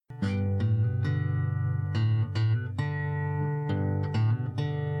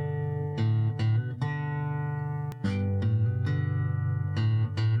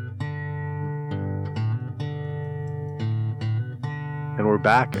And we're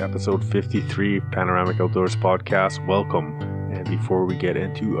back, episode 53, Panoramic Outdoors Podcast. Welcome. And before we get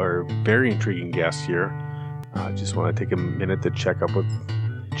into our very intriguing guest here, I just want to take a minute to check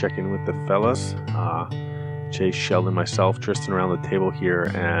in with the fellas. Chase, Sheldon, myself, Tristan around the table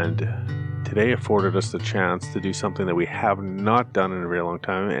here, and today afforded us the chance to do something that we have not done in a very long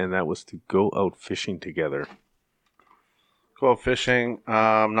time, and that was to go out fishing together. Go out fishing,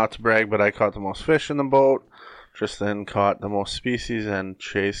 not to brag, but I caught the most fish in the boat. Tristan caught the most species, and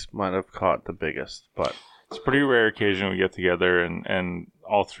Chase might have caught the biggest. But it's a pretty rare occasion we get together, and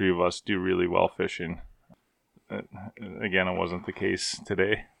all three of us do really well fishing. Again, it wasn't the case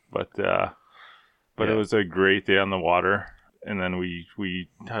today, but It was a great day on the water. And then we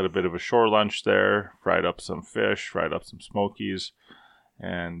had a bit of a shore lunch there, fried up some fish, fried up some smokies,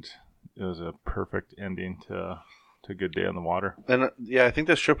 and it was a perfect ending to a good day on the water. And I think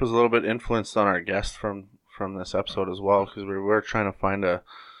this trip was a little bit influenced on our guest from this episode as well, because we were trying to find a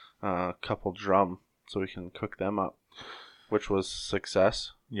couple drum so we can cook them up, which was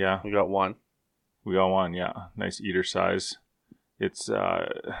success. Yeah. We got one, yeah. Nice eater size. It's, so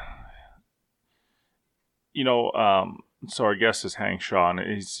our guest is Hank Shaw, and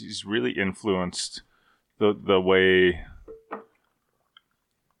he's really influenced the way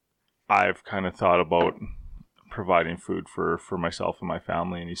I've kind of thought about providing food for myself and my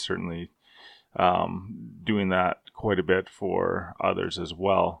family, and he's certainly doing that quite a bit for others as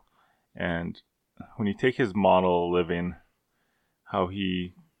well. And when you take his model of living, how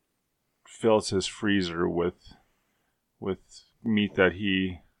he fills his freezer with meat that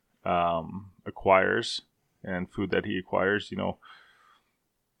he acquires and food that he acquires, you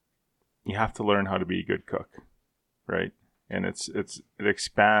have to learn how to be a good cook, right? And it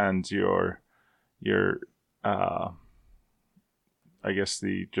expands your I guess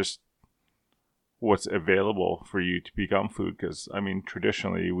just what's available for you to become food. Because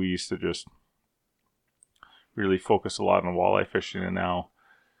traditionally we used to just really focus a lot on walleye fishing, and now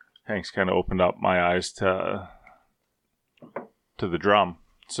Hank's kind of opened up my eyes to the drum.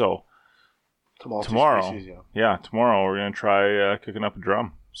 So tomorrow, tomorrow we're gonna try cooking up a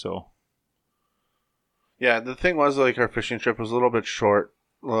drum. So yeah, the thing was, our fishing trip was a little bit short.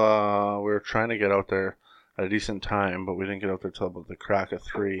 We were trying to get out there at a decent time, but we didn't get out there till about the crack of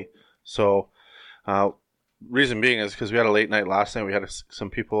 3. So reason being is because we had a late night last night. We had some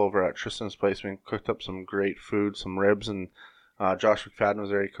people over at Tristan's place. We cooked up some great food, some ribs, and Josh McFadden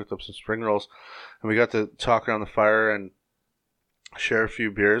was there. He cooked up some spring rolls, and we got to talk around the fire and share a few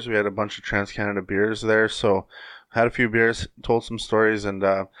beers. We had a bunch of TransCanada beers there, so had a few beers, told some stories, and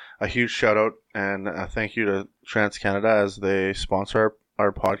a huge shout out and thank you to TransCanada as they sponsor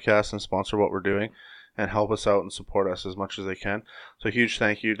our podcast and sponsor what we're doing and help us out and support us as much as they can. So a huge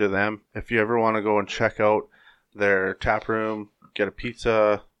thank you to them. If you ever want to go and check out their tap room, get a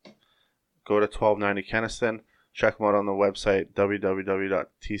pizza, go to 1290 Kenaston. Check them out on the website,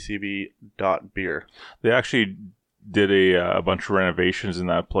 www.tcb.beer. They actually did a bunch of renovations in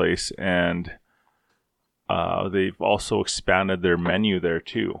that place, and they've also expanded their menu there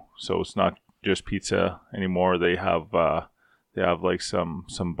too. So it's not just pizza anymore. They have like some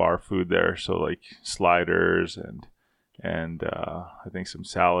bar food there, so like sliders and I think some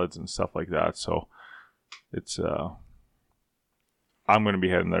salads and stuff like that. So it's I'm going to be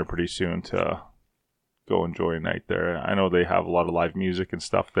heading there pretty soon to go enjoy a night there. I know they have a lot of live music and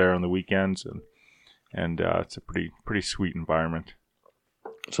stuff there on the weekends, and it's a pretty sweet environment.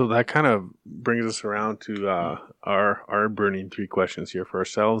 So that kind of brings us around to our burning 3 questions here for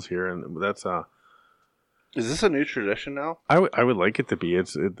ourselves here, and that's Is this a new tradition now? I would like it to be.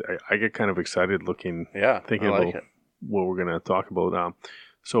 I get kind of excited thinking about what we're gonna talk about.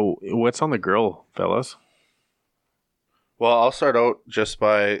 So what's on the grill, fellas? Well, I'll start out just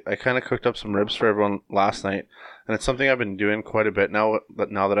by, I kind of cooked up some ribs for everyone last night, and it's something I've been doing quite a bit now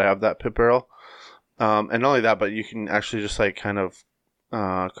that I have that pit barrel. And not only that, but you can actually just kind of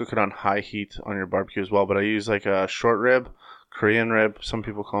cook it on high heat on your barbecue as well. But I use a short rib, Korean rib. Some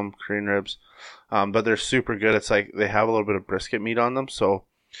people call them Korean ribs. But they're super good. It's they have a little bit of brisket meat on them. So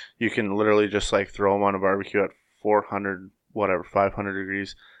you can literally just throw them on a barbecue at 500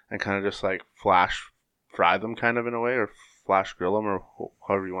 degrees and kind of just flash fry them kind of in a way, or flash grill them, or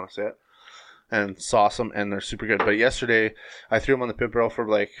however you want to say it, and sauce them, and they're super good. But yesterday I threw them on the pit barrel for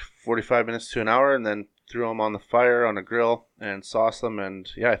 45 minutes to an hour, and then threw them on the fire on a grill and sauced them,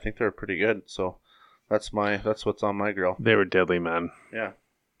 and I think they're pretty good. So that's what's on my grill. They were deadly, man. Yeah,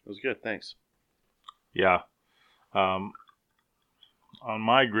 it was good. Thanks. Yeah. On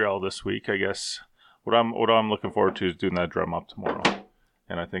my grill this week, I guess what I'm looking forward to is doing that drum up tomorrow,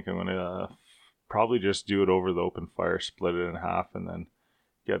 and I think I'm gonna probably just do it over the open fire, split it in half, and then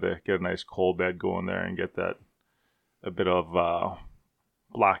get a nice coal bed going there and get that a bit of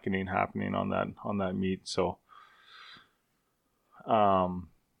blackening happening on that meat. So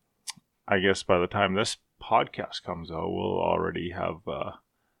I guess by the time this podcast comes out, we'll already have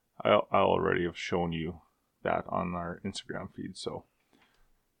I'll already have shown you that on our Instagram feed. So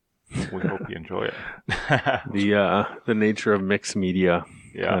we hope you enjoy it. The nature of mixed media,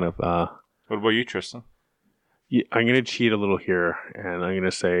 kind of. What about you, Tristan? Yeah, I'm gonna cheat a little here, and I'm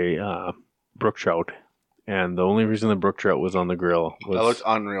gonna say brook trout. And the only reason the brook trout was on the grill was That looks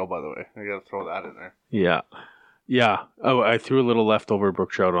unreal, by the way. I gotta throw that in there. Yeah. Oh, I threw a little leftover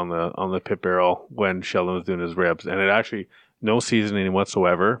brook trout on the pit barrel when Sheldon was doing his ribs, and it actually no seasoning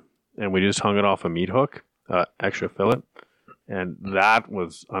whatsoever, and we just hung it off a meat hook, extra fillet, and that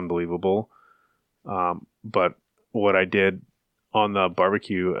was unbelievable. But what I did on the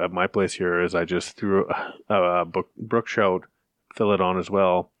barbecue at my place here is I just threw a brook trout fillet on as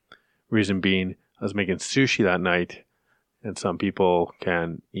well. Reason being, I was making sushi that night, and some people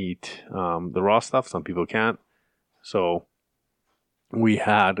can eat the raw stuff, some people can't. So we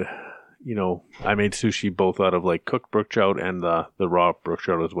had, I made sushi both out of like cooked brook trout and the raw brook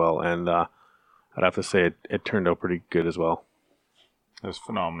trout as well. And I'd have to say it turned out pretty good as well. It was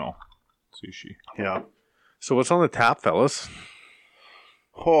phenomenal sushi. Yeah. So what's on the tap, fellas?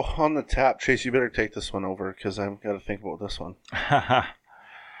 Oh, on the tap, Chase, you better take this one over because I've got to think about this one.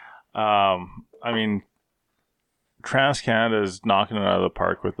 I mean, TransCanada is knocking it out of the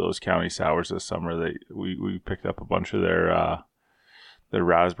park with those county sours this summer. We picked up a bunch of their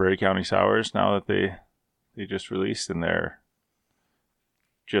raspberry county sours now that they just released, and they're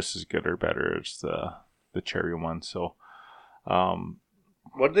just as good or better as the cherry one. So,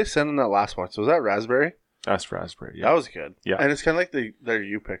 what did they send in that last one? So was that raspberry? That's raspberry. Yeah, that was good. Yeah, and it's kind of like their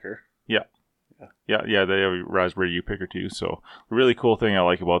U picker. Yeah. They have a raspberry U picker too. So the really cool thing I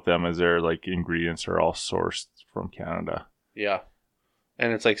like about them is their like ingredients are all sourced from Canada. Yeah,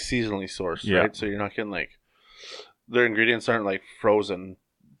 and it's like seasonally sourced, right? So you're not getting like their ingredients aren't like frozen,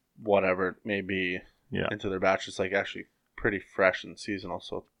 whatever it may be, into their batch. It's like actually pretty fresh and seasonal.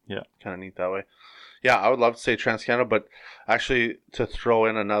 So kind of neat that way. Yeah, I would love to say TransCanada, but actually to throw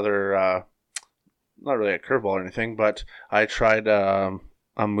in another, not really a curveball or anything, but I tried a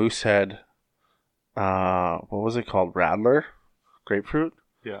Moosehead. What was it called? Radler? Grapefruit?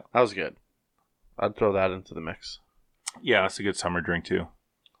 Yeah. That was good. I'd throw that into the mix. Yeah, it's a good summer drink too.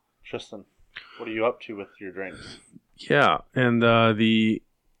 Tristan, what are you up to with your drinks? Yeah, and the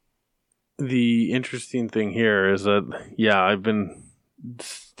interesting thing here is that, I've been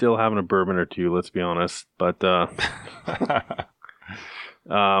still having a bourbon or two, let's be honest, but the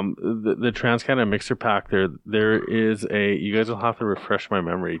TransCanada mixer pack there is you guys will have to refresh my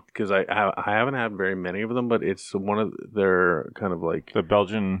memory because I haven't had very many of them, but it's one of their kind of like the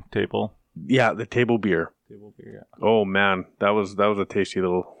Belgian table. Yeah, the table beer. Table beer, yeah. Oh man, that was a tasty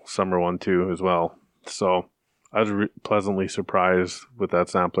little summer one too as well. So I was pleasantly surprised with that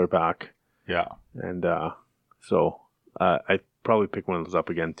sampler pack. Yeah, and so I probably pick one of those up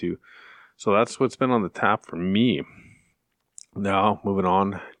again too. So that's what's been on the tap for me. Now, moving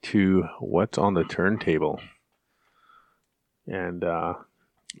on to what's on the turntable. And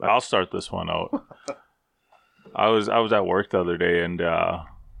I'll start this one out. I was at work the other day, and a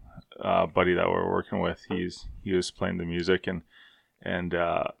buddy that we're working with, he was playing the music, and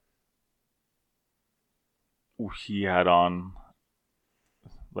he had on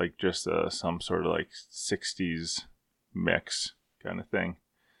like just some sort of like 60s mix kind of thing.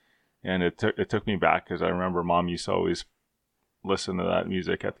 And it took me back because I remember Mom used to always listen to that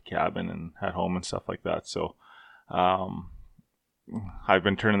music at the cabin and at home and stuff like that. So I've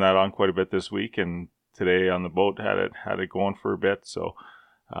been turning that on quite a bit this week, and today on the boat had it going for a bit. So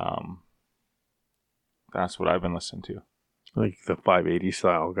that's what I've been listening to. Like the 580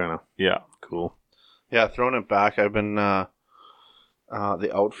 style kind of. Yeah. Cool. Yeah, throwing it back. I've been the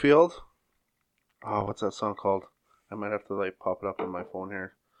Outfield. Oh, what's that song called? I might have to like pop it up on my phone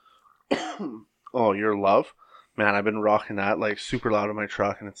here. Oh, Your Love. Man, I've been rocking that like super loud in my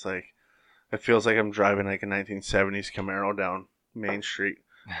truck, and it's like it feels like I'm driving like a 1970s Camaro down Main Street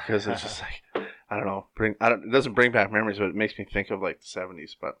because it's just like I don't know. It doesn't bring back memories, but it makes me think of like the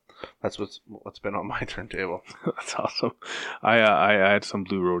 70s. But that's what's been on my turntable. That's awesome. I had some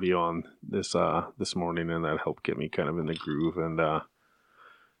Blue Rodeo on this morning, and that helped get me kind of in the groove, and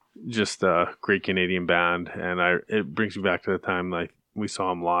just a great Canadian band, and it brings me back to the time like we saw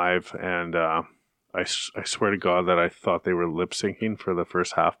them live, and I swear to God that I thought they were lip syncing for the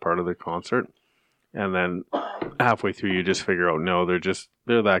first half part of the concert, and then halfway through you just figure out no, they're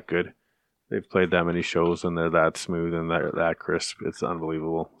that good. they've played that many shows and they're that smooth and they're that crisp. It's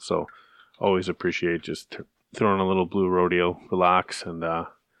unbelievable. So always appreciate just throwing a little Blue Rodeo, relax, and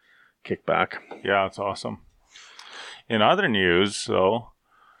kick back. Yeah, it's awesome. In other news, though,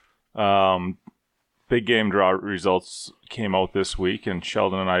 big game draw results came out this week, and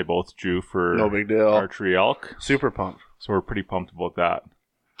Sheldon and I both drew for No big deal. archery elk. Super pumped. So we're pretty pumped about that.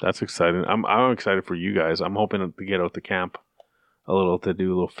 That's exciting. I'm excited for you guys. I'm hoping to get out to camp a little, to do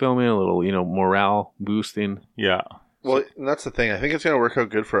a little filming, a little, morale boosting. Yeah. Well, and that's the thing. I think it's going to work out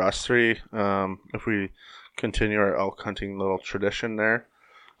good for us three if we continue our elk hunting little tradition there.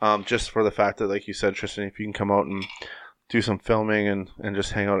 Just for the fact that, like you said, Tristan, if you can come out and do some filming and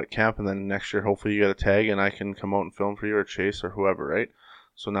just hang out at camp, and then next year hopefully you get a tag and I can come out and film for you, or Chase or whoever, right?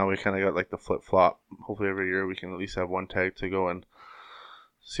 So now we kind of got like the flip-flop. Hopefully every year we can at least have one tag to go and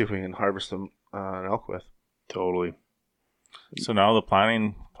see if we can harvest an elk with. Totally. So now the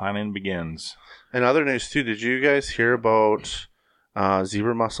planning begins. And other news too, did you guys hear about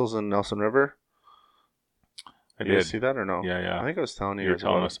zebra mussels in Nelson River? I Did you did. guys see that or no? Yeah. I think I was telling you. You were guys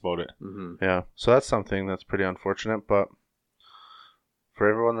telling about us about it. Mm-hmm. Yeah, so that's something that's pretty unfortunate, but for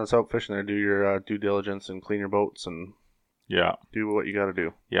everyone that's out fishing there, do your due diligence and clean your boats and Yeah. do what you got to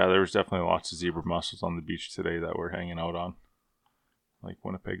do. Yeah, there was definitely lots of zebra mussels on the beach today that we're hanging out on. Like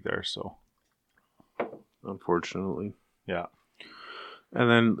Winnipeg there, so. Unfortunately. Yeah. And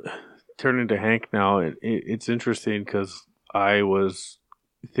then turning to Hank now, it's interesting because I was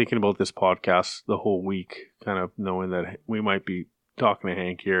thinking about this podcast the whole week, kind of knowing that we might be talking to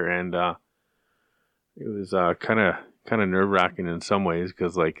Hank here, and it was kind of nerve-wracking in some ways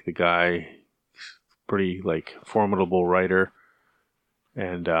because, like, the guy, pretty, like, formidable writer,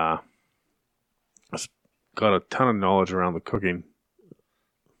 and got a ton of knowledge around the cooking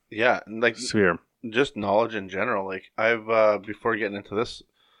Yeah, and like sphere. just knowledge in general. Like I've before getting into this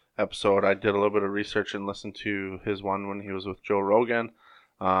episode, I did a little bit of research and listened to his one when he was with Joe Rogan,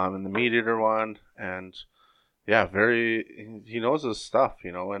 and the Meat Eater one, and yeah, he knows his stuff,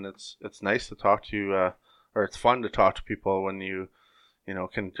 and it's nice to talk to, or it's fun to talk to people when you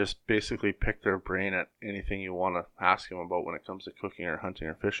can just basically pick their brain at anything you want to ask him about when it comes to cooking or hunting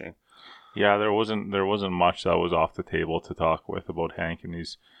or fishing. Yeah, there wasn't much that was off the table to talk with about Hank, and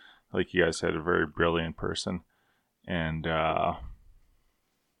he's, like you guys said, a very brilliant person, and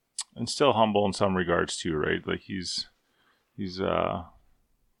still humble in some regards too, right? Like he's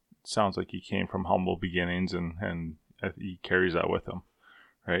sounds like he came from humble beginnings, and he carries that with him,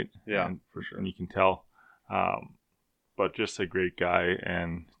 right? Yeah, and, for sure. And you can tell, but just a great guy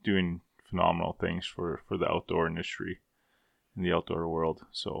and doing phenomenal things for the outdoor industry in the outdoor world.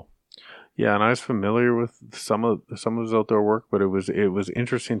 So. Yeah, and I was familiar with some of his outdoor work, but it was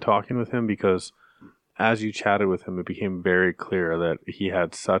interesting talking with him because as you chatted with him, it became very clear that he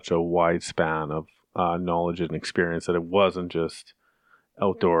had such a wide span of knowledge and experience, that it wasn't just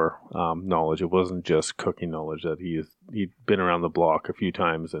outdoor knowledge, it wasn't just cooking knowledge, that he'd been around the block a few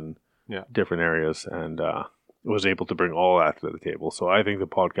times in different areas and was able to bring all that to the table. So I think the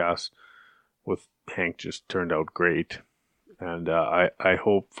podcast with Hank just turned out great. And I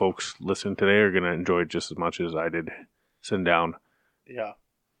hope folks listening today are going to enjoy it just as much as I did sitting down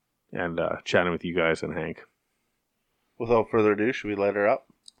and chatting with you guys and Hank. Without further ado, should we light her up?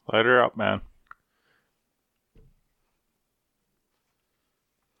 Light her up, man.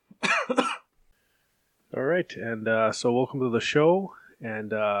 All right, and so welcome to the show,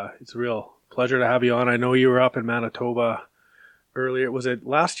 and it's a real pleasure to have you on. I know you were up in Manitoba earlier. Was it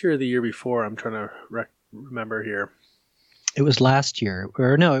last year or the year before? I'm trying to remember here. It was last year,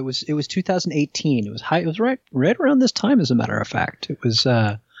 or no, it was 2018. It was right around this time, as a matter of fact. It was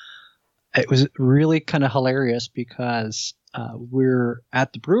really kind of hilarious because we're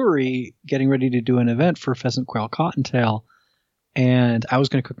at the brewery getting ready to do an event for Pheasant Quail Cottontail, and I was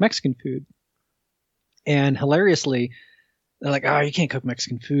going to cook Mexican food. And hilariously, they're like, "Oh, you can't cook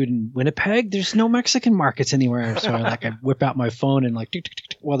Mexican food in Winnipeg. There's no Mexican markets anywhere." So I whip out my phone and like,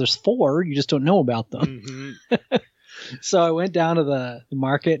 well, there's 4. You just don't know about them. Mm-hmm. So I went down to the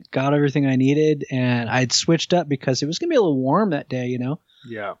market, got everything I needed, and I'd switched up because it was going to be a little warm that day,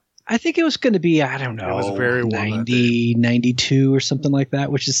 Yeah. I think it was going to be, I don't know, it was very warm 90, 92 or something like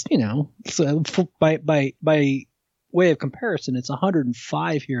that, which is, so by way of comparison, it's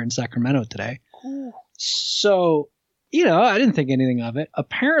 105 here in Sacramento today. Ooh. So, I didn't think anything of it.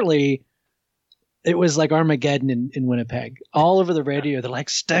 Apparently, it was like Armageddon in Winnipeg. All over the radio, they're like,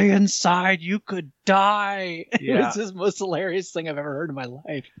 "Stay inside, you could die." Yeah. It was the most hilarious thing I've ever heard in my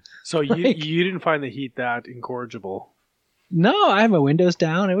life. So you didn't find the heat that incorrigible? No, I had my windows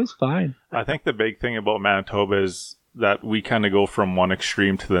down. It was fine. I think the big thing about Manitoba is that we kind of go from one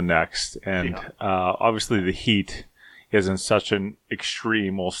extreme to the next. And obviously the heat isn't such an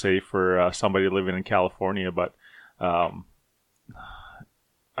extreme, we'll say, for somebody living in California. But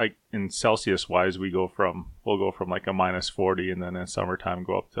in Celsius wise, we'll go from like a minus 40, and then in summertime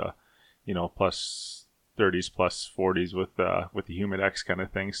go up to, plus 30s, plus 40s with the Humidex kind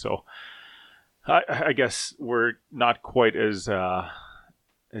of thing. So I guess we're not quite as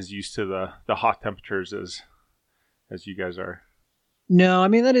used to the hot temperatures as you guys are. No, I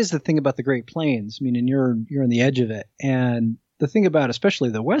mean, that is the thing about the Great Plains. I mean, and you're on the edge of it. And the thing about especially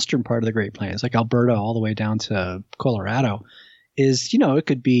the western part of the Great Plains, like Alberta all the way down to Colorado, is, it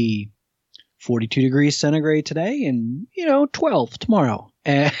could be 42 degrees centigrade today and, 12 tomorrow.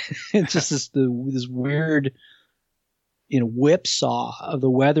 And it's just this weird, whipsaw of the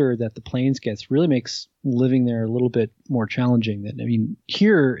weather that the plains gets really makes living there a little bit more challenging.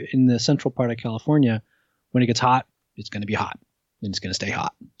 Here in the central part of California, when it gets hot, it's going to be hot and it's going to stay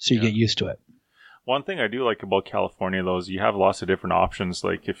hot. So you get used to it. One thing I do like about California, though, is you have lots of different options.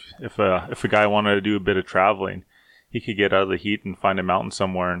 Like if a guy wanted to do a bit of traveling, he could get out of the heat and find a mountain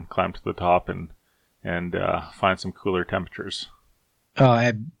somewhere and climb to the top and find some cooler temperatures. Oh,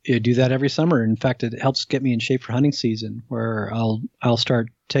 I do that every summer. In fact, it helps get me in shape for hunting season, where I'll start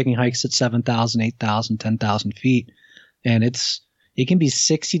taking hikes at 7,000, 8,000, 10,000 feet, and it can be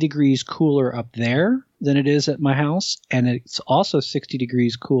 60 degrees cooler up there than it is at my house, and it's also 60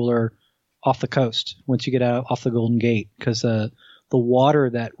 degrees cooler off the coast once you get out off the Golden Gate, because the water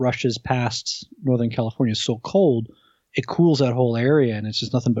that rushes past Northern California is so cold, it cools that whole area, and it's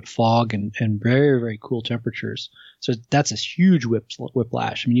just nothing but fog and very, very cool temperatures. So that's a huge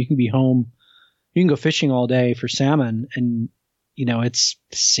whiplash. I mean, you can be home, you can go fishing all day for salmon, and it's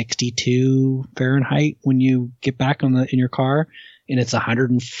 62 Fahrenheit when you get back in your car, and it's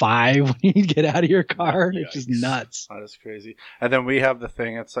 105 when you get out of your car. It's just nuts. That is crazy. And then we have the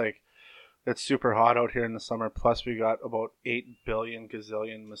thing. It's like, it's super hot out here in the summer. Plus, we got about 8 billion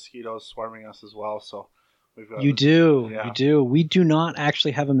gazillion mosquitoes swarming us as well. So we've got. You do. We do not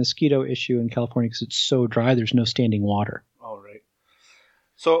actually have a mosquito issue in California because it's so dry. There's no standing water. All right.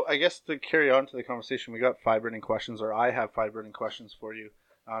 So I guess to carry on to the conversation, we got 5 burning questions, or I have 5 burning questions for you.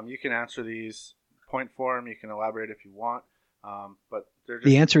 You can answer these point form. You can elaborate if you want. But they're just...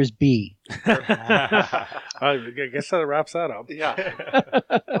 The answer is B. I guess that wraps that up. Yeah.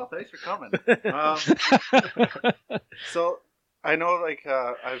 Well, thanks for coming. So I know,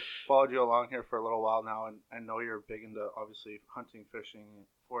 I've followed you along here for a little while now, and I know you're big into, obviously, hunting, fishing,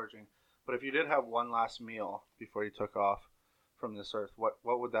 foraging. But if you did have one last meal before you took off from this earth, what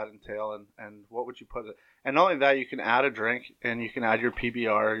would that entail, and what would you put it? And not only that, you can add a drink, and you can add your PBR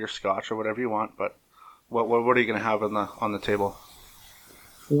or your scotch or whatever you want, but what are you going to have on the table?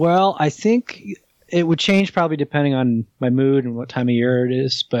 Well, I think it would change probably depending on my mood and what time of year it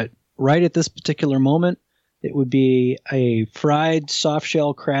is. But right at this particular moment, it would be a fried soft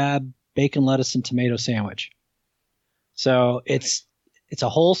shell crab, bacon, lettuce, and tomato sandwich. So it's a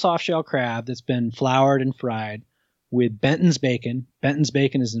whole soft shell crab that's been floured and fried with Benton's bacon. Benton's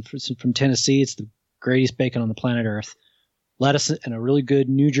bacon is from Tennessee. It's the greatest bacon on the planet Earth. Lettuce and a really good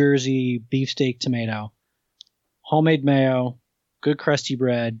New Jersey beefsteak tomato. Homemade mayo, good crusty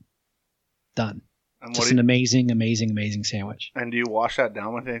bread, done. And just an amazing, amazing, amazing sandwich. And do you wash that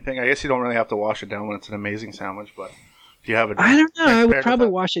down with anything? I guess you don't really have to wash it down when it's an amazing sandwich, but do you have I don't know. I would probably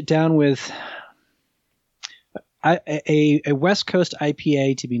wash it down with a West Coast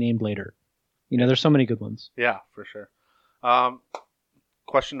IPA to be named later. There's so many good ones. Yeah, for sure.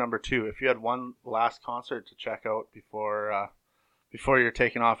 Question number 2. If you had one last concert to check out before you're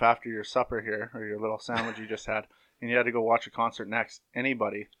taking off after your supper here, or your little sandwich you just had, and you had to go watch a concert next,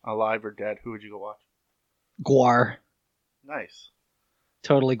 anybody, alive or dead, who would you go watch? Gwar. Nice.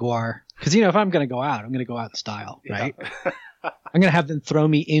 Totally Gwar. Because, if I'm going to go out, I'm going to go out in style, right? Yeah. I'm going to have them throw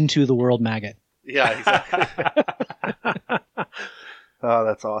me into the world maggot. Yeah, exactly. Oh,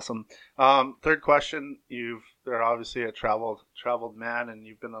 that's awesome. Third question. You're obviously a traveled man, and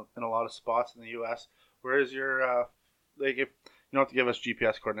you've been in a lot of spots in the U.S. Where is your you don't have to give us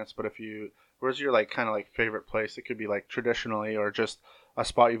GPS coordinates, but where's your kind of favorite place? It could be traditionally or just a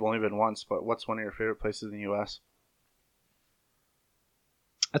spot you've only been once, but what's one of your favorite places in the U.S.?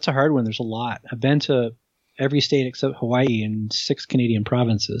 That's a hard one. There's a lot. I've been to every state except Hawaii and 6 Canadian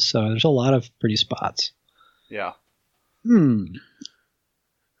provinces, so there's a lot of pretty spots. Yeah.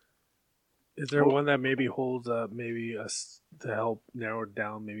 Is there one that maybe holds maybe us to help narrow it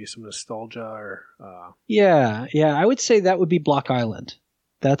down, maybe some nostalgia or? Yeah. I would say that would be Block Island.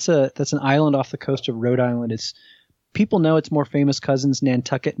 That's an island off the coast of Rhode Island. People know it's more famous cousins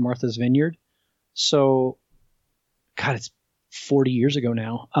Nantucket and Martha's Vineyard. So God, it's 40 years ago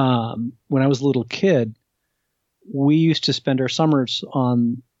now. When I was a little kid, we used to spend our summers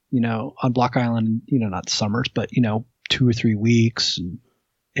on Block Island, not summers, but, 2 or 3 weeks.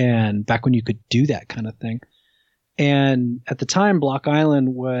 And back when you could do that kind of thing. And at the time, Block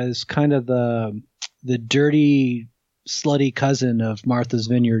Island was kind of the dirty, slutty cousin of Martha's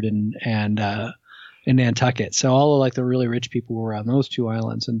Vineyard and Nantucket. So all of like the really rich people were on those two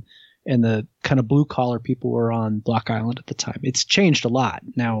islands, and the kind of blue collar people were on Block Island at the time. It's changed a lot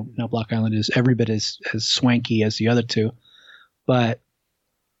now. Now Block Island is every bit as swanky as the other two, but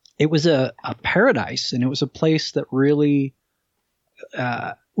it was a paradise, and it was a place that really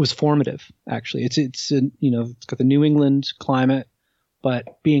was formative. Actually, it's got the New England climate,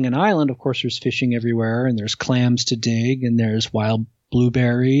 but being an island, of course, there's fishing everywhere, and there's clams to dig, and there's wild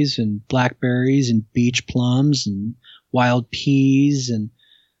blueberries and blackberries and beach plums and wild peas and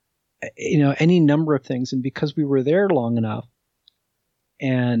any number of things. And because we were there long enough,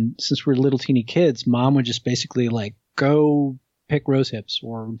 and since we were little teeny kids, Mom would just basically like go pick rose hips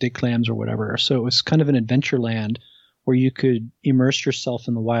or dig clams or whatever. So it was kind of an adventure land where you could immerse yourself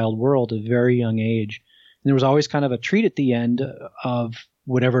in the wild world at a very young age. And there was always kind of a treat at the end of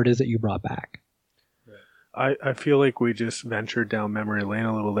whatever it is that you brought back. I feel like we just ventured down memory lane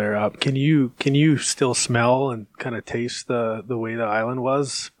a little there. Can you still smell and kind of taste the way the island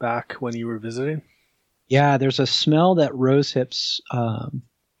was back when you were visiting? Yeah, there's a smell that rose hips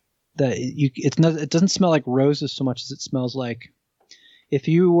it doesn't smell like roses so much as it smells like if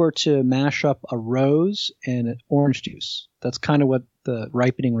you were to mash up a rose and orange juice. That's kind of what the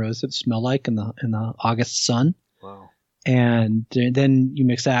ripening rose hips smell like in the August sun. Wow. And then you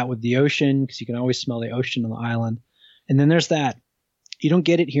mix that with the ocean, because you can always smell the ocean on the island. And then there's that. You don't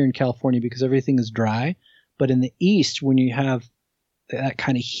get it here in California because everything is dry. But in the East, when you have that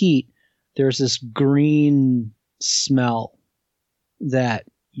kind of heat, there's this green smell that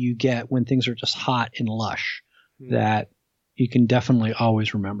you get when things are just hot and lush that you can definitely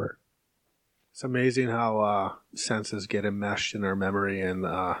always remember. It's amazing how senses get enmeshed in our memory and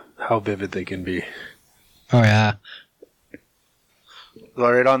how vivid they can be. Oh, yeah.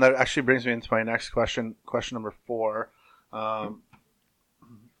 Well, right on. That actually brings me into my next question. Question number 4. I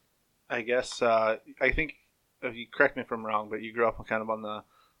guess I think, if you correct me if I'm wrong, but you grew up kind of on the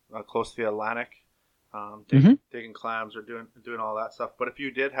close to the Atlantic, digging clams or doing all that stuff. But if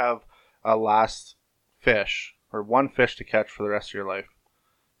you did have a last fish or one fish to catch for the rest of your life,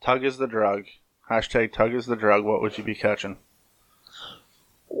 tug is the drug. Hashtag tug is the drug. What would you be catching?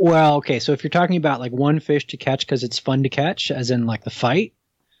 Well, okay, so if you're talking about like one fish to catch because it's fun to catch, as in like the fight?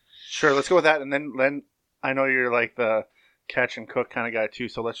 Sure, let's go with that. And then I know you're like the catch and cook kind of guy too,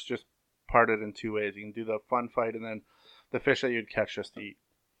 so let's just part it in 2 ways. You can do the fun fight and then the fish that you'd catch just to eat.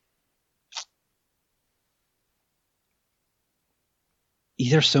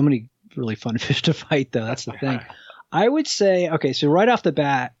 There's so many really fun fish to fight, though. That's the thing. I would say, okay, so right off the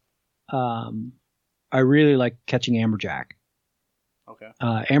bat, I really like catching amberjack. Okay.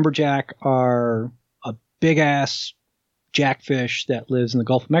 Amberjack are a big-ass jackfish that lives in the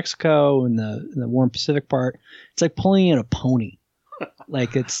Gulf of Mexico and the warm Pacific part. It's like pulling in a pony.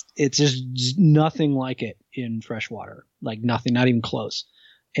 Like it's just nothing like it in freshwater. Like nothing, not even close.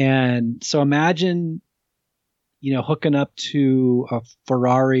 And so imagine, hooking up to a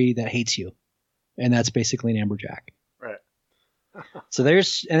Ferrari that hates you, and that's basically an amberjack. Right. So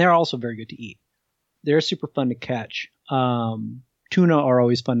they're also very good to eat. They're super fun to catch. Tuna are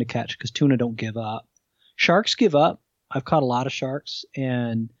always fun to catch because tuna don't give up. Sharks give up. I've caught a lot of sharks,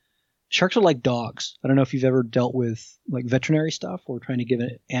 and sharks are like dogs. I don't know if you've ever dealt with like veterinary stuff or trying to give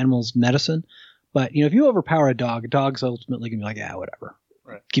animals medicine, but if you overpower a dog's ultimately gonna be like, yeah, whatever.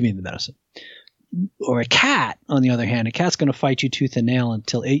 Right. Give me the medicine. Or a cat, on the other hand, a cat's gonna fight you tooth and nail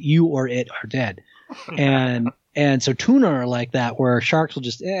until you or it are dead. And so tuna are like that, where sharks will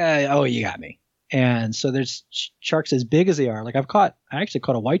just, you got me. And so there's sharks as big as they are. Like I actually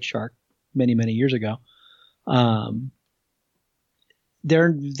caught a white shark many, many years ago.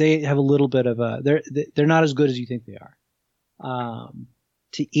 They have a little bit of they're not as good as you think they are.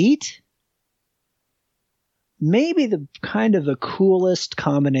 To eat, maybe the kind of the coolest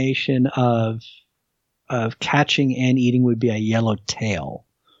combination of catching and eating would be a yellowtail.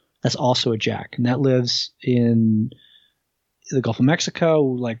 That's also a jack, and that lives in the Gulf of Mexico,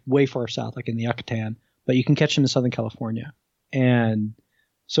 like way far south, like in the Yucatan, but you can catch them in Southern California. And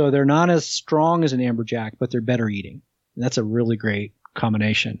so they're not as strong as an amberjack, but they're better eating. And that's a really great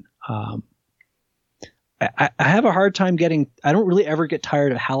combination. I have a hard time I don't really ever get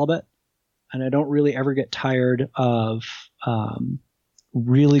tired of halibut, and I don't really ever get tired of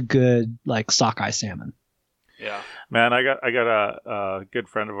really good like sockeye salmon. Yeah. Man, I got a good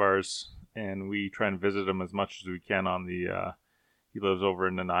friend of ours, and we try and visit him as much as we can on the. He lives over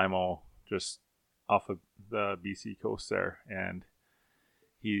in Nanaimo, just off of the BC coast there, and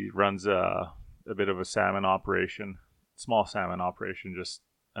he runs a bit of a salmon operation, small salmon operation, just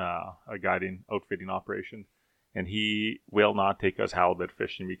a guiding, outfitting operation. And he will not take us halibut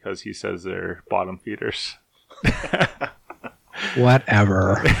fishing because he says they're bottom feeders.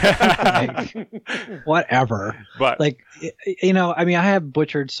 Whatever. Whatever. But like, you know, I mean, I have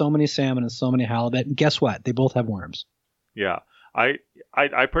butchered so many salmon and so many halibut, and guess what? They both have worms. yeah, I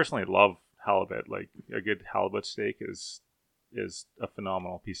personally love halibut. Like a good halibut steak is a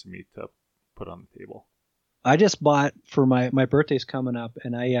phenomenal piece of meat to put on the table. I just bought for my birthday's coming up,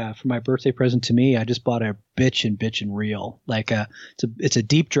 and for my birthday present to me, I just bought a bitchin' reel. Like it's a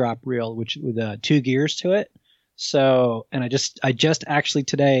deep drop reel, which with 2 gears to it. So, and I just actually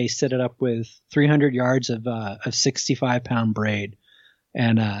today set it up with 300 yards of 65-pound braid,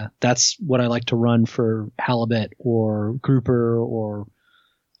 and that's what I like to run for halibut or grouper, or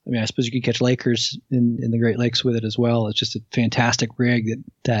I mean, I suppose you could catch Lakers in the Great Lakes with it as well. It's just a fantastic rig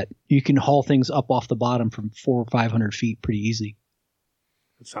that you can haul things up off the bottom from 400 or 500 feet pretty easy.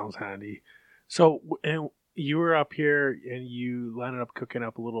 It sounds handy. So, and you were up here and you landed up cooking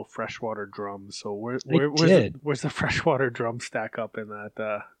up a little freshwater drum. So where's the freshwater drum stack up in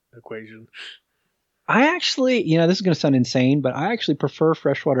that equation? I actually, you know, this is going to sound insane, but I actually prefer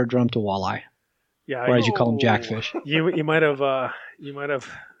freshwater drum to walleye. Yeah, or as you call them, jackfish. You might have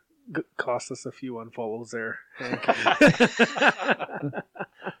cost us a few unfollows there, Hank.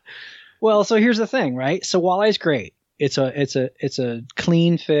 Well, so here's the thing, right? So walleye's great. It's a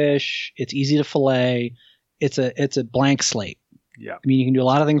clean fish. It's easy to fillet. It's a blank slate. Yeah. I mean, you can do a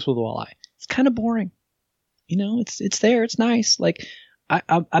lot of things with walleye. It's kind of boring. You know, it's there. It's nice. Like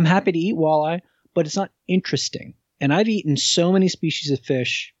I'm happy to eat walleye, but it's not interesting. And I've eaten so many species of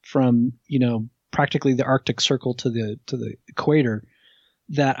fish from, you know, practically the Arctic Circle to the equator,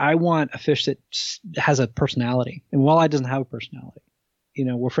 that I want a fish that has a personality. And walleye doesn't have a personality, you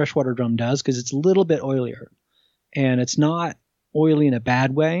know, where freshwater drum does, because it's a little bit oilier, and it's not oily in a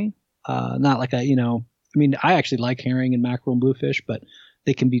bad way. Not like I mean, I actually like herring and mackerel and bluefish, but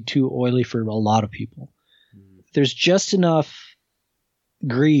they can be too oily for a lot of people. There's just enough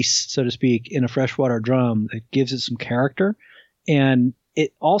grease, so to speak, in a freshwater drum that gives it some character. And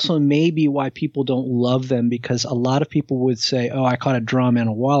it also may be why people don't love them, because a lot of people would say, oh, I caught a drum and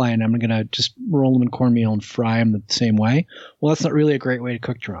a walleye and I'm going to just roll them in cornmeal and fry them the same way. Well, that's not really a great way to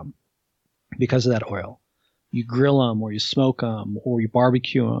cook drum because of that oil. You grill them, or you smoke them, or you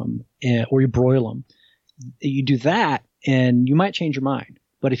barbecue them, or you broil them. You do that and you might change your mind.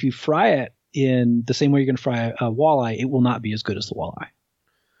 But if you fry it in the same way you're going to fry a walleye, it will not be as good as the walleye.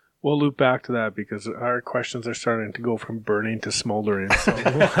 We'll loop back to that because our questions are starting to go from burning to smoldering. So,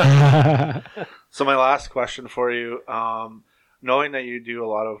 So my last question for you, knowing that you do a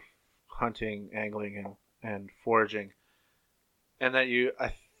lot of hunting, angling, and foraging, and that you,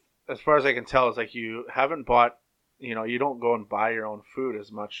 as far as I can tell, it's like you haven't bought, you know, you don't go and buy your own food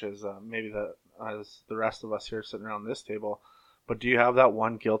as much as maybe as the rest of us here sitting around this table. But do you have that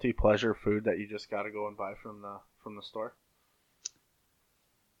one guilty pleasure food that you just got to go and buy from the store?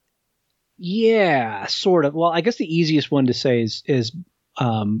 Yeah, sort of. Well, I guess the easiest one to say is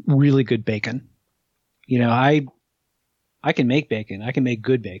really good bacon. You know, I can make bacon. I can make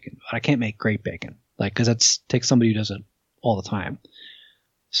good bacon, but I can't make great bacon. Like, because that takes somebody who does it all the time.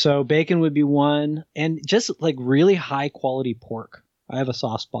 So bacon would be one, and just like really high quality pork. I have a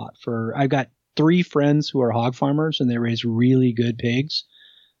soft spot for. I've got 3 friends who are hog farmers, and they raise really good pigs.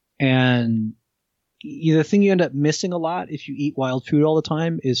 And the thing you end up missing a lot if you eat wild food all the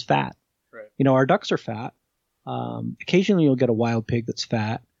time is fat. Right. You know, our ducks are fat. Occasionally you'll get a wild pig that's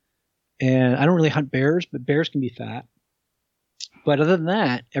fat. And I don't really hunt bears, but bears can be fat. But other than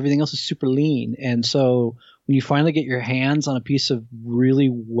that, everything else is super lean. And so when you finally get your hands on a piece of really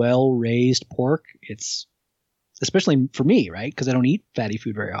well-raised pork, it's, especially for me, right? Because I don't eat fatty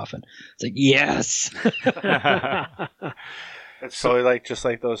food very often. It's like, yes. It's totally like just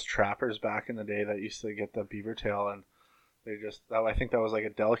like those trappers back in the day that used to get the beaver tail, and they just, I think that was like a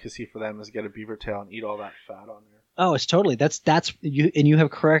delicacy for them, is get a beaver tail and eat all that fat on there. Oh, it's totally. That's you, and you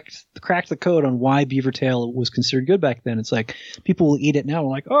have cracked the code on why beaver tail was considered good back then. It's like people will eat it now,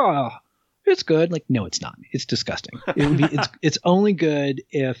 like, oh, it's good. Like, no, it's not. It's disgusting. It's only good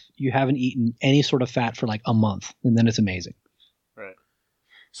if you haven't eaten any sort of fat for like a month, and then it's amazing. Right.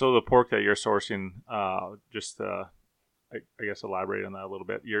 So the pork that you're sourcing, I guess elaborate on that a little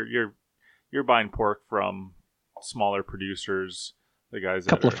bit. You're buying pork from smaller producers, the guys. A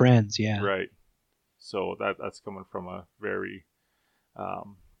couple of friends, yeah. Right. So that's coming from a very,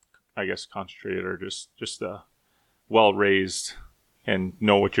 I guess, concentrated or just a well-raised and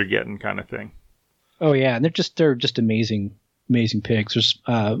know what you're getting kind of thing. Oh yeah, and they're just amazing pigs. There's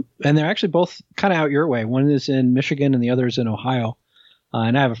and they're actually both kind of out your way. One is in Michigan and the other is in Ohio.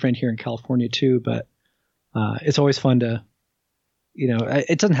 And I have a friend here in California too, but it's always fun to,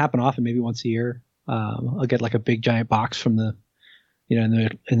 it doesn't happen often, maybe once a year. I'll get like a big giant box from the, in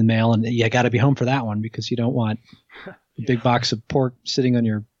the mail, and you got to be home for that one because you don't want a big box of pork sitting on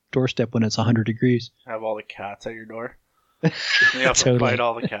your doorstep when it's 100 degrees. Have all the cats at your door. You have to Totally. fight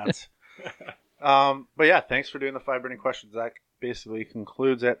all the cats. But yeah, thanks for doing the 5 burning questions. That basically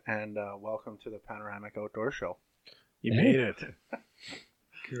concludes it, and welcome to the Panoramic Outdoor Show. You made it.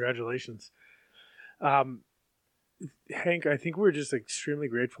 Congratulations. Hank, I think we're just extremely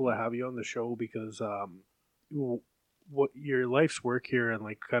grateful to have you on the show because what your life's work here and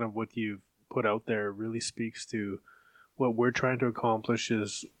like kind of what you've put out there really speaks to what we're trying to accomplish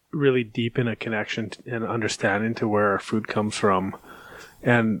is really deepen a connection and understanding to where our food comes from.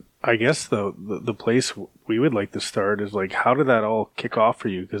 And I guess the place we would like to start is like, how did that all kick off for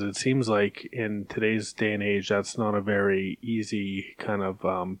you? Because it seems like in today's day and age, that's not a very easy kind of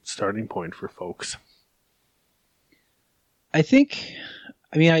starting point for folks. I think,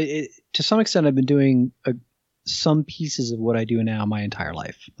 to some extent, I've been doing some pieces of what I do now my entire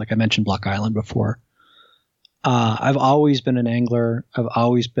life. Like I mentioned Block Island before. I've always been an angler. I've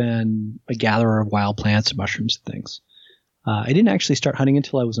always been a gatherer of wild plants and mushrooms and things. I didn't actually start hunting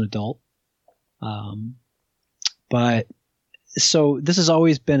until I was an adult. But so this has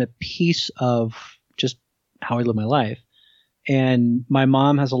always been a piece of just how I live my life. And my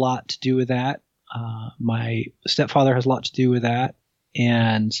mom has a lot to do with that. My stepfather has a lot to do with that.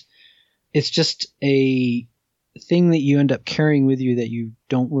 And it's just a thing that you end up carrying with you that you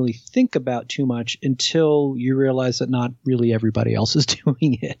don't really think about too much until you realize that not really everybody else is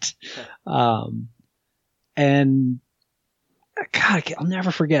doing it. And God, I'll never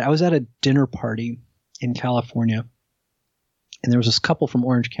forget. I was at a dinner party in California, and there was this couple from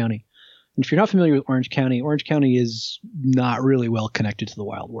Orange County. And if you're not familiar with Orange County is not really well connected to the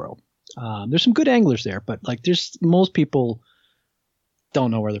wild world. There's some good anglers there, but like most people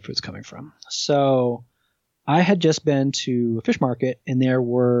don't know where their food's coming from. So I had just been to a fish market, and there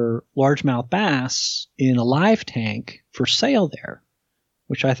were largemouth bass in a live tank for sale there,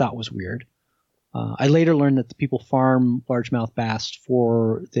 which I thought was weird. I later learned that the people farm largemouth bass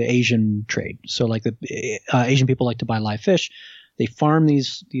for the Asian trade. So like the Asian people like to buy live fish. They farm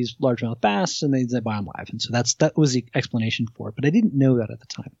these largemouth bass and they buy them live. And so that was the explanation for it. But I didn't know that at the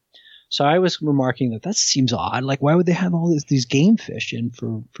time. So I was remarking that seems odd. Like, why would they have all these game fish in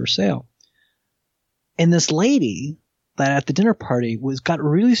for sale? And this lady that at the dinner party got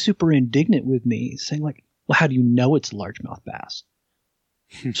really super indignant with me, saying like, well, how do you know it's a largemouth bass?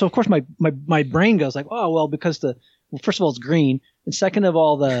 So of course my brain goes like, oh, well, because first of all, it's green. And second of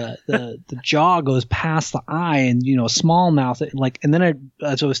all, the jaw goes past the eye and, smallmouth. And then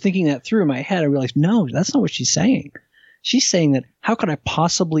as I was thinking that through in my head, I realized, no, that's not what she's saying. She's saying that how could I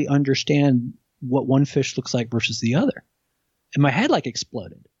possibly understand what one fish looks like versus the other? And my head like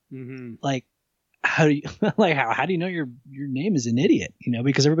exploded. Mm-hmm. Like, how do you know your name is an idiot?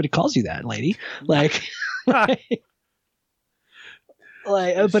 Because everybody calls you that, lady. Like, but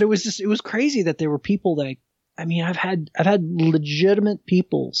it was crazy that there were people that I've had legitimate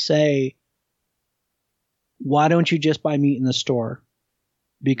people say, why don't you just buy meat in the store?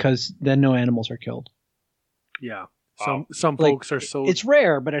 Because then no animals are killed. Yeah. Some folks are so... It's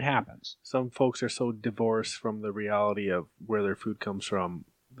rare, but it happens. Some folks are so divorced from the reality of where their food comes from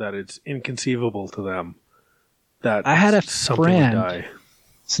that it's inconceivable to them that I had a something friend. would die.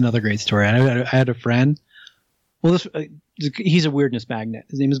 It's another great story. I had a friend. Well, he's a weirdness magnet.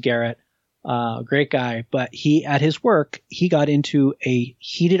 His name is Garrett. Great guy. But at his work, he got into a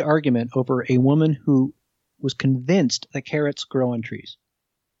heated argument over a woman who was convinced that carrots grow on trees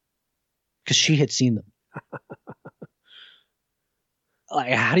because she had seen them.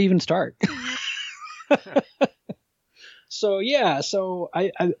 Like, how do you even start? So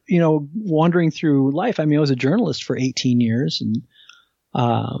I wandering through life. I was a journalist for 18 years, and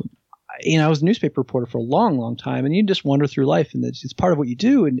I was a newspaper reporter for a long, long time. And you just wander through life, and it's part of what you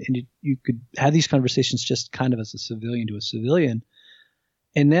do. And you could have these conversations just kind of as a civilian to a civilian.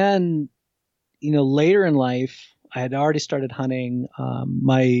 And then, later in life, I had already started hunting.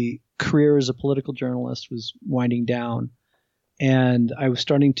 My career as a political journalist was winding down, and I was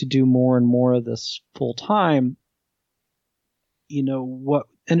starting to do more and more of this full time. What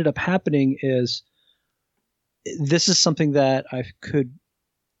ended up happening is this is something that I could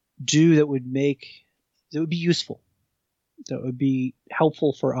do that would make that would be useful, that would be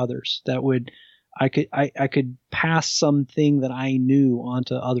helpful for others, that would I could pass something that I knew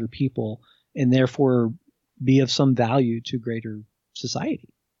onto other people and therefore be of some value to greater society,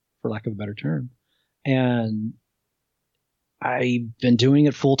 for lack of a better term. And I've been doing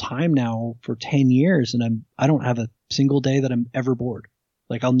it full time now for 10 years, and I don't have a single day that I'm ever bored.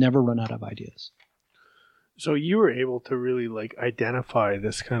 Like, I'll never run out of ideas. So you were able to really like identify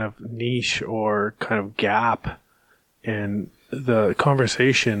this kind of niche or kind of gap in the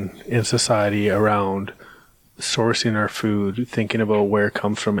conversation in society around sourcing our food, thinking about where it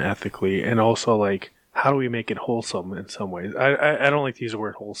comes from ethically, and also like how do we make it wholesome in some ways. I don't like to use the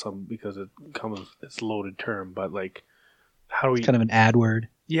word wholesome because it's a loaded term, but like how do we... It's kind of an ad word.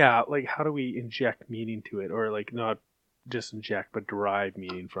 Yeah, like how do we inject meaning to it, or like not just inject but derive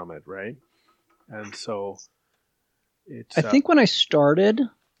meaning from it, right? And so it's... I think when I started,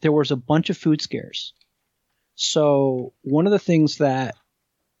 there was a bunch of food scares. So one of the things that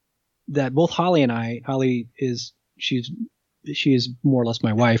both Holly and Holly she is more or less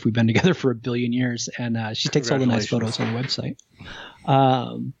my wife. We've been together for 1 billion years, and she takes all the nice photos on the website.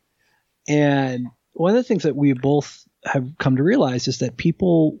 And one of the things that we both have come to realize is that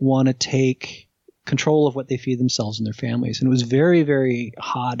people want to take control of what they feed themselves and their families. And it was very, very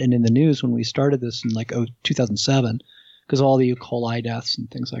hot and in the news when we started this in like 2007, because of all the E. coli deaths and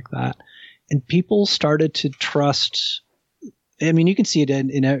things like that. And people started to trust. I mean, you can see it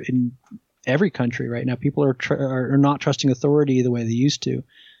in every country right now. People are not trusting authority the way they used to,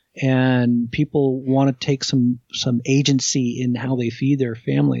 and people want to take some agency in how they feed their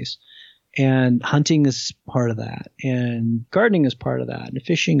families. And hunting is part of that, and gardening is part of that, and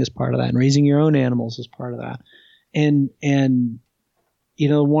fishing is part of that, and raising your own animals is part of that. And you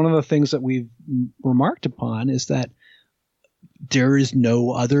know, one of the things that we've remarked upon is that there is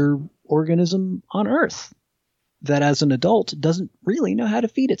no other organism on Earth that as an adult doesn't really know how to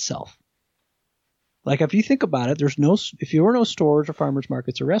feed itself. Like, if you think about it, if there were no stores or farmers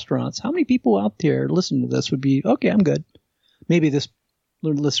markets or restaurants, how many people out there listening to this would be, okay, I'm good. Maybe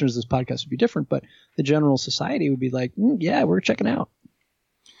listeners of this podcast would be different, but the general society would be like, yeah, we're checking out.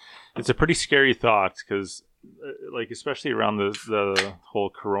 It's a pretty scary thought because, like, especially around the whole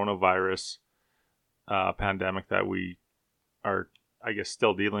coronavirus pandemic that we are, I guess,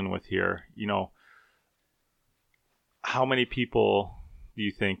 still dealing with here. You know, how many people do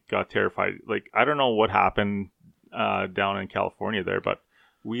you think got terrified? Like, I don't know what happened down in California there, but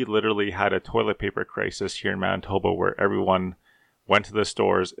we literally had a toilet paper crisis here in Manitoba where everyone went to the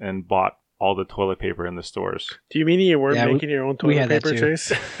stores and bought all the toilet paper in the stores. Do you mean you weren't making your own toilet paper,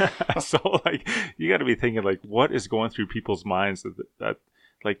 Chase? So, like, you got to be thinking, like, what is going through people's minds that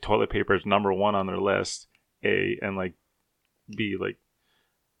like, toilet paper is number one on their list, A, and, like, B, like,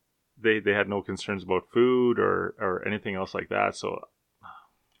 they had no concerns about food or anything else like that. So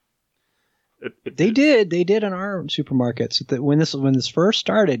they did in our supermarkets. That when this first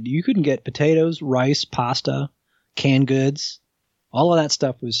started, you couldn't get potatoes, rice, pasta, canned goods. All of that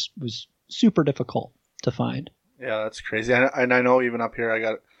stuff was super difficult to find. Yeah, that's crazy. And I know even up here, I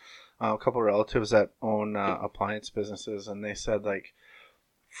got a couple of relatives that own appliance businesses, and they said like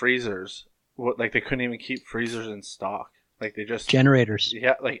freezers, like they couldn't even keep freezers in stock. Like they just generators.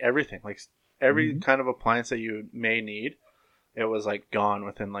 Yeah, like everything, like every kind of appliance that you may need, it was like gone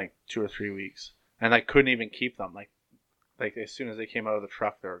within like 2 or 3 weeks, and I couldn't even keep them. Like as soon as they came out of the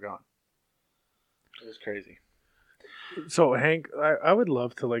truck, they were gone. It was crazy. So Hank, I would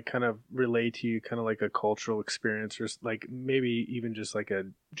love to like kind of relate to you kind of like a cultural experience, or like maybe even just like a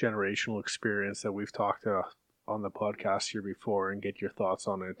generational experience that we've talked on the podcast here before, and get your thoughts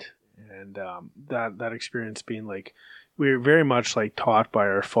on it. And that experience being like, we were very much like taught by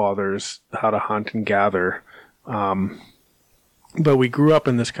our fathers how to hunt and gather. But we grew up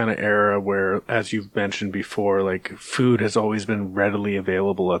in this kind of era where, as you've mentioned before, like food has always been readily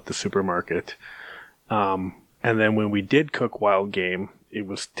available at the supermarket. And then when we did cook wild game, it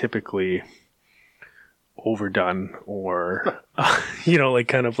was typically overdone or, like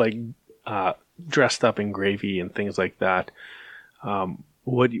kind of like dressed up in gravy and things like that.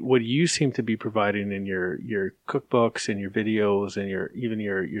 What you seem to be providing in your cookbooks and your videos and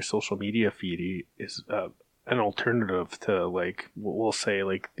your social media feed is an alternative to, like, we'll say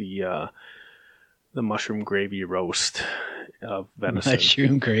like the mushroom gravy roast of venison.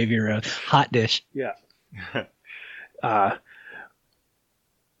 Mushroom gravy roast, hot dish. Yeah.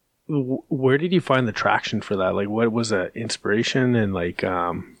 Where did you find the traction for that? Like, what was the inspiration, and like,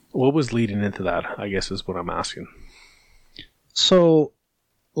 what was leading into that, I guess is what I'm asking. So,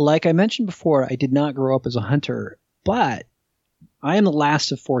 like I mentioned before, I did not grow up as a hunter, but I am the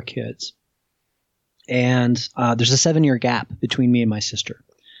last of 4 kids. And there's a 7-year gap between me and my sister.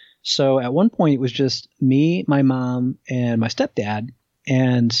 So at one point, it was just me, my mom, and my stepdad.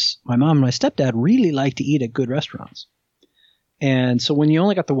 And my mom and my stepdad really like to eat at good restaurants. And so when you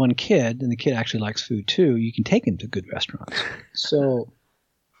only got the one kid, and the kid actually likes food too, you can take him to good restaurants. So,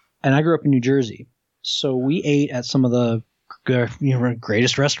 and I grew up in New Jersey. So we ate at some of the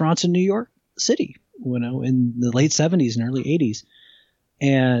greatest restaurants in New York City, in the late 70s and early 80s.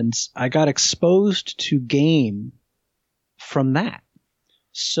 And I got exposed to game from that.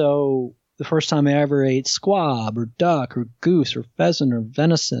 So the first time I ever ate squab or duck or goose or pheasant or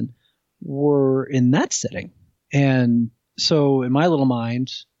venison were in that setting. And so in my little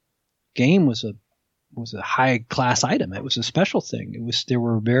mind, game was a high class item. It was a special thing. There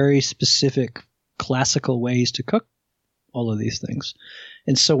were very specific classical ways to cook all of these things.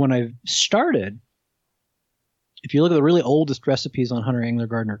 And so when I started, if you look at the really oldest recipes on Hunter, Angler,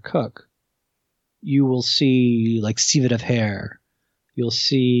 Gardener, Cook, you will see like civet of hare. You'll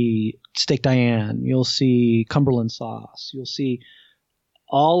see steak Diane. You'll see Cumberland sauce. You'll see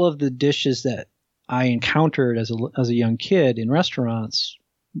all of the dishes that I encountered as a young kid in restaurants,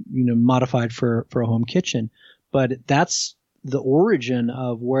 modified for a home kitchen. But that's the origin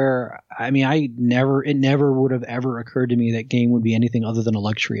of where, it never would have ever occurred to me that game would be anything other than a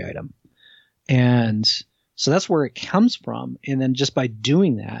luxury item. And so that's where it comes from. And then just by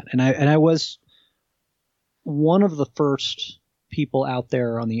doing that, and I was one of the first people out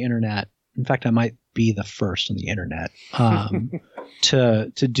there on the internet. In fact, I might be the first on the internet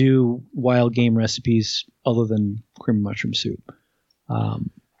to do wild game recipes other than cream of mushroom soup.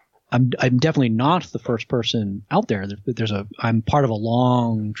 I'm definitely not the first person out there. I'm part of a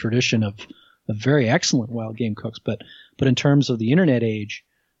long tradition of very excellent wild game cooks, but in terms of the internet age,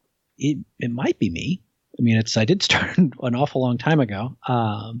 it might be me. I did start an awful long time ago,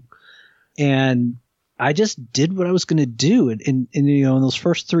 and I just did what I was going to do. And in those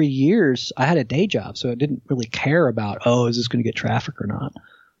first 3 years, I had a day job, so I didn't really care about, is this going to get traffic or not?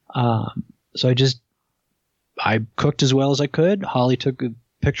 So I cooked as well as I could. Holly took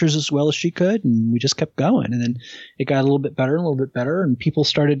pictures as well as she could, and we just kept going. And then it got a little bit better, and people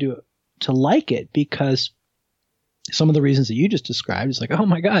started to like it because some of the reasons that you just described is like, oh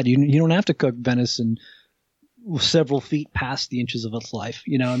my God, you don't have to cook venison several feet past the inches of its life.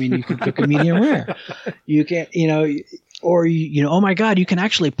 You can cook a medium rare. You can, oh my God, you can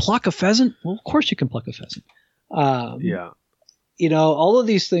actually pluck a pheasant. Well, of course you can pluck a pheasant. Yeah. All of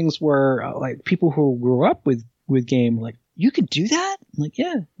these things were like people who grew up with game, like, you could do that? I'm like,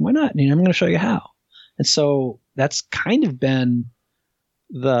 yeah, why not? I'm going to show you how. And so that's kind of been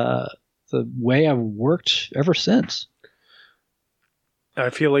the way I've worked ever since. I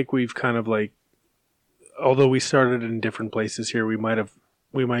feel like we've kind of like, although we started in different places here, we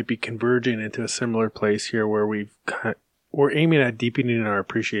might be converging into a similar place here where we're aiming at deepening our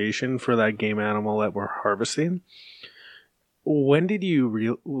appreciation for that game animal that we're harvesting. When did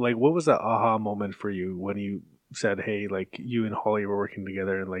you what was the aha moment for you when you said, hey, like you and Holly were working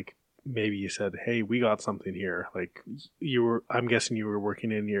together and like maybe you said, hey, we got something here. Like I'm guessing you were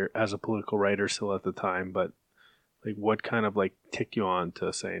working as a political writer still at the time, but like what kind of like ticked you on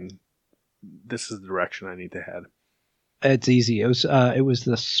to saying, this is the direction I need to head? It's easy. It was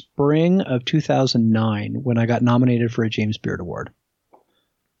the spring of 2009 when I got nominated for a James Beard Award.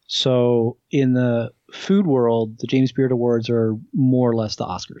 So in the food world, the James Beard Awards are more or less the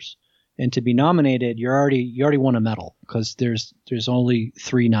Oscars. And to be nominated, you already won a medal because there's only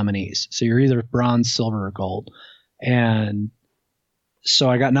 3 nominees. So you're either bronze, silver, or gold. And so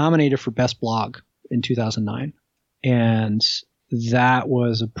I got nominated for Best Blog in 2009. And that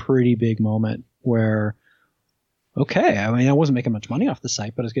was a pretty big moment where, okay, I wasn't making much money off the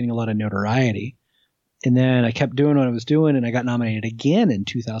site, but I was getting a lot of notoriety. And then I kept doing what I was doing, and I got nominated again in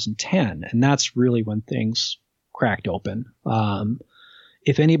 2010. And that's really when things cracked open.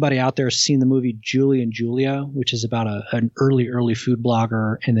 If anybody out there has seen the movie Julie and Julia, which is about an early food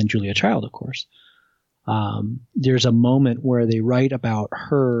blogger, and then Julia Child, of course, there's a moment where they write about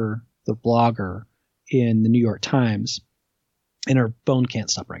her, the blogger, in the New York Times, and her phone can't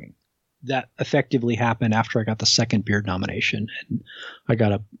stop ringing. That effectively happened after I got the second Beard nomination, and I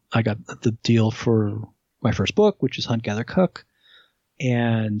got the deal for my first book, which is Hunt, Gather, Cook,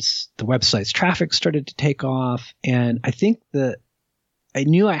 and the website's traffic started to take off, and I think that I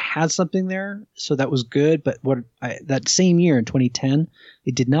knew I had something there, so that was good. But that same year in 2010,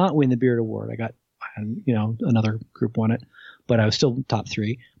 it did not win the Beard Award. I got, another group won it, but I was still top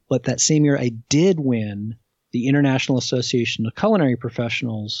 3. But that same year, I did win the International Association of Culinary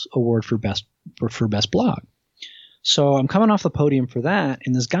Professionals Award for best blog. So I'm coming off the podium for that,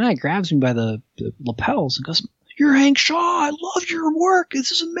 and this guy grabs me by the lapels and goes, "You're Hank Shaw. I love your work.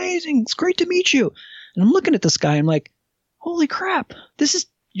 This is amazing. It's great to meet you." And I'm looking at this guy. I'm like, "Holy crap!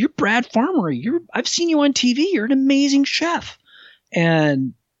 You're Brad Farmer. I've seen you on TV. You're an amazing chef."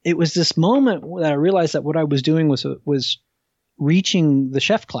 And it was this moment that I realized that what I was doing was reaching the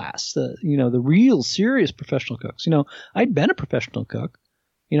chef class, the real serious professional cooks. I'd been a professional cook.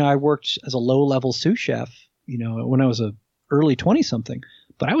 I worked as a low-level sous chef, when I was a early 20-something,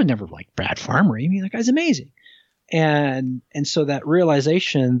 but I was never like Brad Farmer. I mean, that guy's amazing. And so that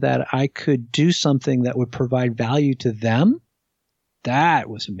realization that I could do something that would provide value to them, that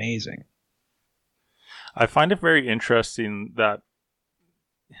was amazing. I find it very interesting that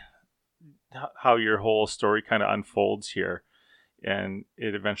how your whole story kind of unfolds here, and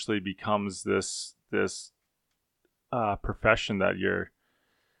it eventually becomes this profession that you're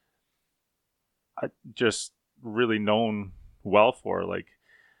just really known well for. Like,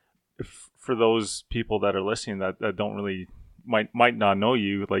 for those people that are listening that don't really might not know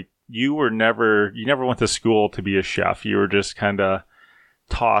you, like you never went to school to be a chef. You were just kind of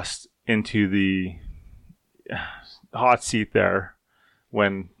tossed into the hot seat there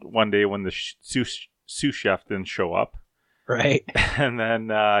when one day when the sous chef didn't show up, right? And then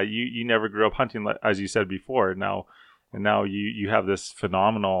you never grew up hunting, as you said before. Now you have this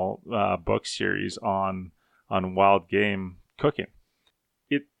phenomenal book series on wild game cooking.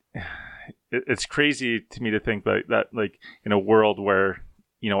 It's crazy to me to think that like in a world where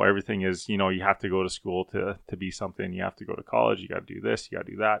everything is you have to go to school to be something, you have to go to college, you got to do this, you got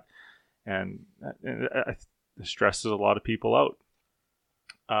to do that, and it stresses a lot of people out.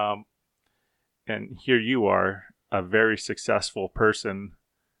 And here you are, a very successful person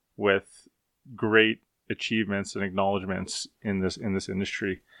with great achievements and acknowledgments in this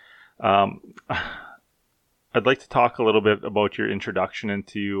industry. I'd like to talk a little bit about your introduction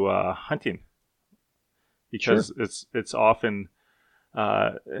into hunting, because Sure. it's often,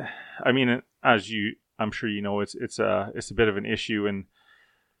 I mean, I'm sure it's a bit of an issue in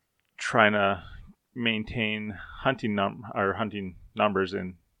trying to maintain hunting numbers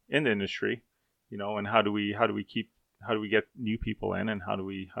in the industry, and how do we get new people in, and how do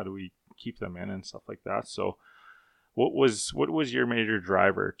we keep them in and stuff like that. So what was your major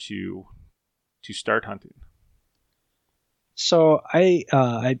driver to start hunting? So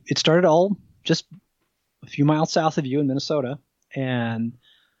it started all just a few miles south of you in Minnesota, and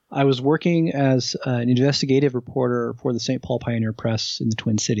I was working as an investigative reporter for the St. Paul Pioneer Press in the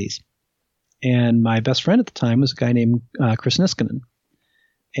Twin Cities. And my best friend at the time was a guy named Chris Niskanen,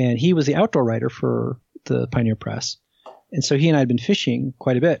 and he was the outdoor writer for the Pioneer Press. And so he and I had been fishing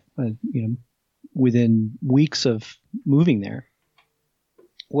quite a bit, within weeks of moving there.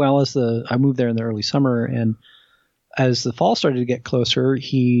 Well, I moved there in the early summer, and as the fall started to get closer,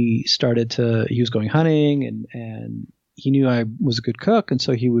 he was going hunting, and he knew I was a good cook, and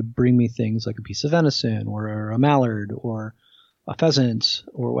so he would bring me things like a piece of venison or a mallard or a pheasant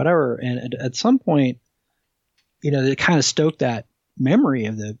or whatever. And at some point, it kind of stoked that memory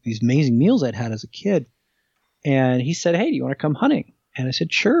of these amazing meals I'd had as a kid. And he said, "Hey, do you want to come hunting?" And I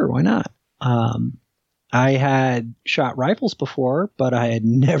said, "Sure, why not?" I had shot rifles before, but I had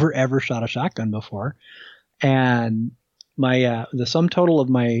never ever shot a shotgun before. And my the sum total of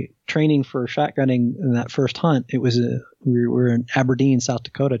my training for shotgunning in that first hunt, it was we were in Aberdeen, South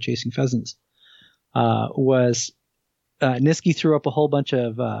Dakota, chasing pheasants. Niski threw up a whole bunch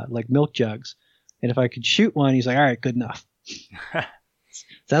of like milk jugs, and if I could shoot one, he's like, "All right, good enough."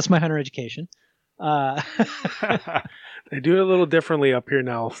 That's my hunter education. They do it a little differently up here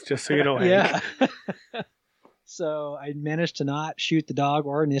now, just so you know. Hank. Yeah. So I managed to not shoot the dog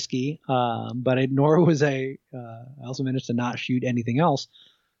or Niski, but I also managed to not shoot anything else.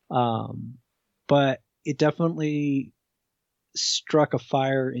 But it definitely struck a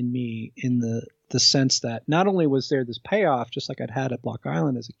fire in me in the sense that not only was there this payoff, just like I'd had at Block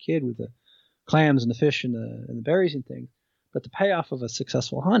Island as a kid with the clams and the fish and the berries and things, but the payoff of a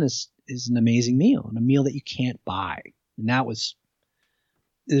successful hunt is an amazing meal, and a meal that you can't buy. And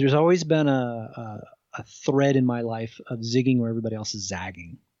there's always been a thread in my life of zigging where everybody else is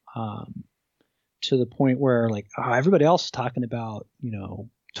zagging, to the point where everybody else is talking about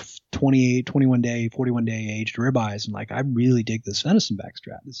 28, 21 day, 41 day aged ribeyes, and I really dig this venison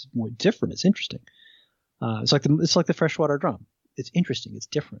backstrap. This is more different. It's interesting. It's like the freshwater drum. It's interesting. It's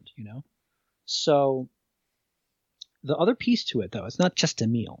different. So the other piece to it, though, it's not just a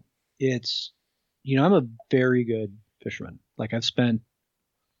meal. It's I'm a very good fisherman. I've spent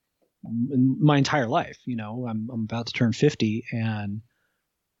my entire life. I'm about to turn 50, and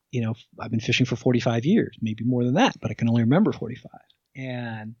I've been fishing for 45 years, maybe more than that, but I can only remember 45.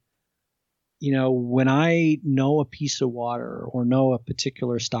 And, when I know a piece of water or know a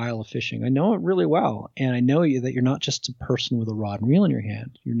particular style of fishing, I know it really well. And I know that you're not just a person with a rod and reel in your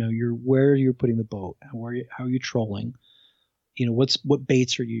hand. Where you're putting the boat, how are you trolling, what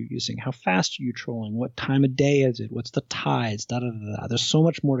baits are you using, how fast are you trolling, what time of day is it, what's the tides, There's so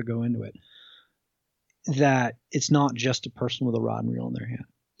much more to go into it, that it's not just a person with a rod and reel in their hand.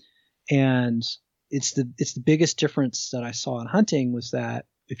 And it's the biggest difference that I saw in hunting was that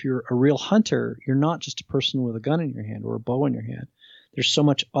if you're a real hunter, you're not just a person with a gun in your hand or a bow in your hand. There's so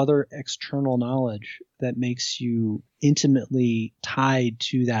much other external knowledge that makes you intimately tied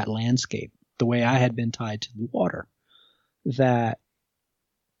to that landscape, the way I had been tied to the water, that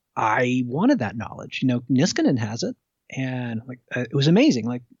I wanted that knowledge. Niskanen has it, and it was amazing.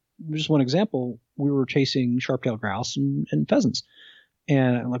 Like, just one example, we were chasing sharp-tailed grouse and pheasants.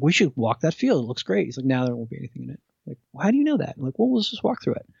 And I'm like, we should walk that field. It looks great. He's like, now there won't be anything in it. I'm like, well, how do you know that? I'm like, well, let's just walk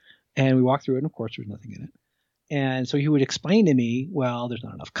through it. And we walked through it, and of course, there's nothing in it. And so he would explain to me, well, there's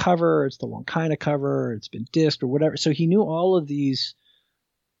not enough cover. It's the wrong kind of cover. It's been disked or whatever. So he knew all of these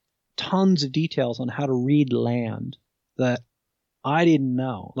tons of details on how to read land that I didn't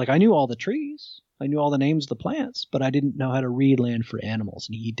know. Like, I knew all the trees. I knew all the names of the plants, but I didn't know how to read land for animals,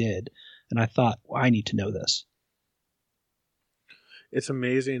 and he did. And I thought, well, I need to know this. It's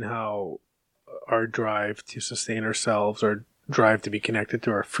amazing how our drive to sustain ourselves, our drive to be connected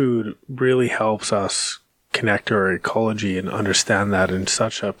to our food, really helps us connect to our ecology and understand that in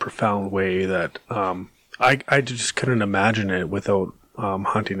such a profound way that I just couldn't imagine it without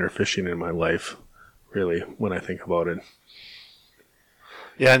hunting or fishing in my life, really, when I think about it.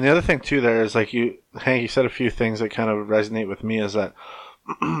 Yeah, and the other thing too there is, like, Hank, you said a few things that kind of resonate with me, is that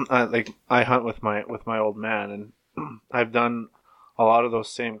I hunt with my old man, and I've done a lot of those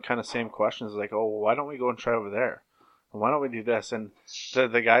same questions, like, oh, why don't we go and try over there? And why don't we do this? And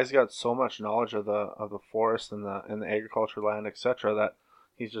the guy's got so much knowledge of the forest and the agriculture land, etc., that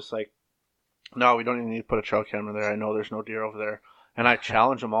he's just like, no, we don't even need to put a trail camera there. I know there's no deer over there. And I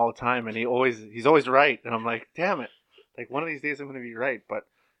challenge him all the time, and he's always right. And I'm like, damn it, like, one of these days I'm going to be right. But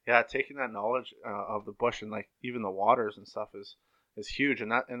yeah, taking that knowledge of the bush and, like, even the waters and stuff is huge.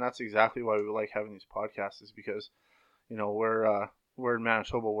 And that's exactly why we like having these podcasts, is because, we're in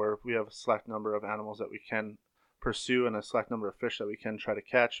Manitoba, where we have a select number of animals that we can pursue and a select number of fish that we can try to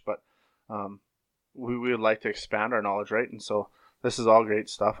catch, but we would like to expand our knowledge, right? And so this is all great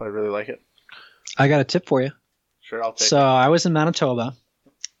stuff. I really like it. I got a tip for you. Sure, I'll take it. So I was in Manitoba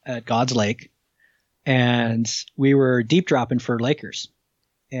at God's Lake, and we were deep dropping for Lakers.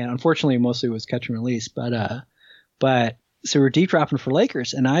 And unfortunately, mostly it was catch and release, but so we're deep dropping for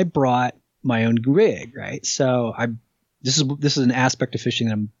Lakers, and I brought my own rig, right? So this is an aspect of fishing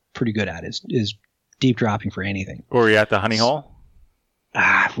that I'm pretty good at, is deep dropping for anything. Were you at the honey hole?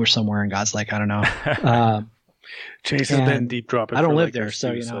 We're somewhere in God's Lake. I don't know. Chase has been deep dropping. I don't live there,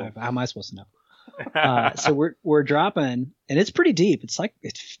 so how am I supposed to know? So we're dropping, and it's pretty deep. It's like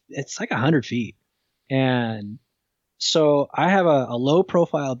 100 feet, and so I have a low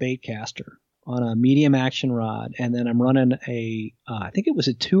profile bait caster on a medium action rod, and then I'm running I think it was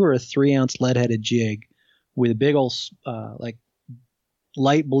a 2 or 3 ounce lead headed jig with a big old like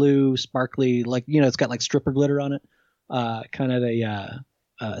light blue sparkly, like, it's got like stripper glitter on it, kind of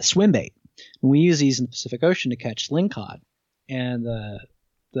a swim bait. And we use these in the Pacific Ocean to catch lingcod, and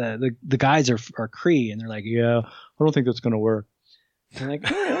the guides are Cree, and they're like, yeah, I don't think that's gonna work. And I'm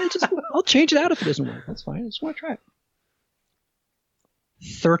like, I'll change it out if it doesn't work. That's fine. I just want to try it.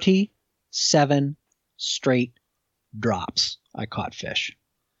 37 straight drops I caught fish.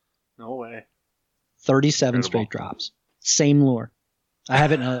 No way. 37 Incredible. straight drops. Same lure. I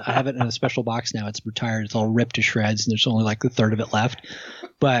have it in a special box now. It's retired. It's all ripped to shreds, and there's only like a third of it left.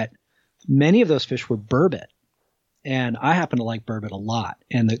 But many of those fish were burbot, and I happen to like burbot a lot.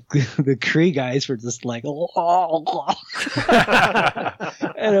 And the Cree guys were just like, oh.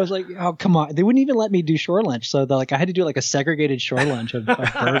 And I was like, oh, come on. They wouldn't even let me do shore lunch, so I had to do like a segregated shore lunch of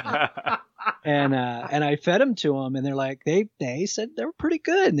burbot. And I fed them to them, and they're like, they said they were pretty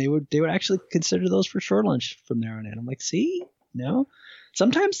good, and they would actually consider those for shore lunch from there on in. I'm like, see, no.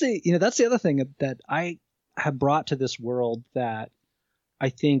 Sometimes that's the other thing that I have brought to this world that I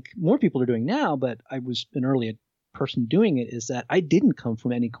think more people are doing now, but I was an early person doing it, is that I didn't come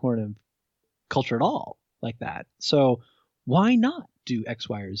from any kind of culture at all like that. So why not do X,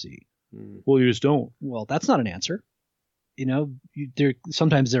 Y, or Z? Well, you just don't. Well, that's not an answer.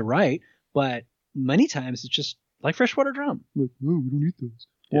 Sometimes they're right, but many times it's just like freshwater drum. Like, oh, we don't eat those.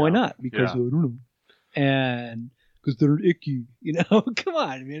 Yeah. Why not? Because I don't know. And because they're icky. Come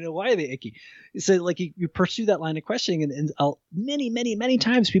on, why are they icky? So like you pursue that line of questioning, and many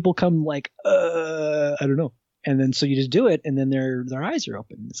times people come like, I don't know, and then so you just do it, and then their eyes are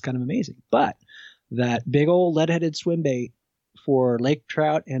open. It's kind of amazing. But that big old lead-headed swim bait for lake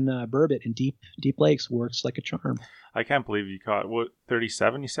trout and burbot in deep lakes works like a charm. I can't believe you caught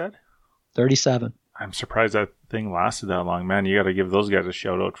 37. You said 37. I'm surprised that thing lasted that long, man. You got to give those guys a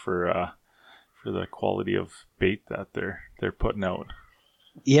shout out for the quality of bait that they're putting out.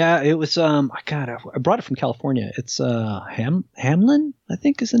 Yeah, it was. I brought it from California. It's Hamlin, I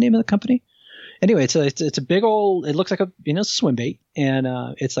think, is the name of the company. Anyway, it's a big old. It looks like a swim bait, and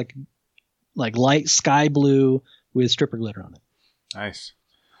it's like light sky blue with stripper glitter on it. Nice.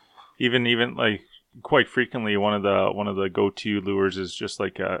 Even like quite frequently, one of the go-to lures is just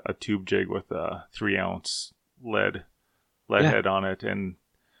like a tube jig with a 3-ounce lead head on it, and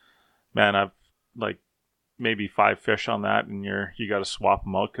man, I've like maybe 5 fish on that, and you got to swap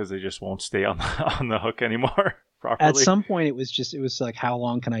them out because they just won't stay on the hook anymore properly. At some point, it was like, how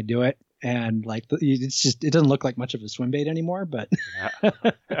long can I do it? And like it doesn't look like much of a swim bait anymore, but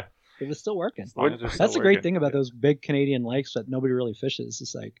it was still working. That's the great thing about those big Canadian lakes that nobody really fishes.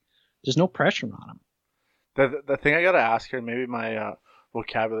 It's like there's no pressure on them. The thing I gotta ask here, maybe my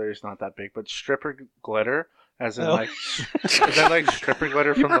vocabulary is not that big, but stripper glitter, as in like, is that like stripper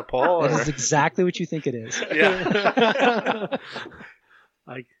glitter from the pole? That is exactly what you think it is. Yeah.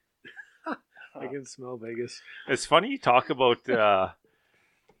 I can smell Vegas. It's funny you talk about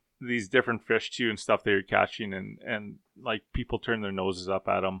these different fish too and stuff that you're catching, and like people turn their noses up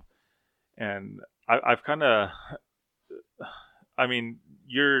at them. And I've kind of, I mean,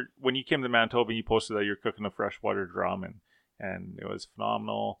 when you came to Manitoba, you posted that you're cooking a freshwater drum, and it was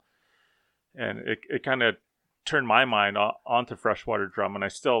phenomenal. And it kind of turned my mind onto freshwater drum, and I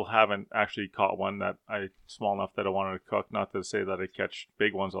still haven't actually caught one that small enough that I wanted to cook. Not to say that I catch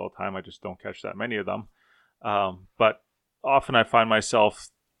big ones all the time. I just don't catch that many of them. But often I find myself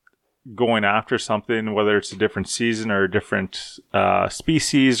going after something, whether it's a different season or a different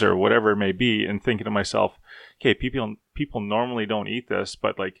species or whatever it may be, and thinking to myself, okay, people normally don't eat this,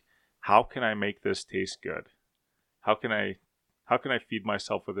 but like, how can I make this taste good? How can I feed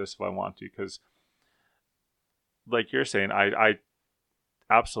myself with this if I want to? Because like you're saying, I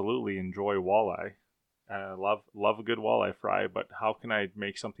absolutely enjoy walleye. I love a good walleye fry, but how can I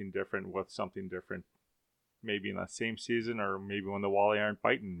make something different with something different? Maybe in that same season, or maybe when the walleye aren't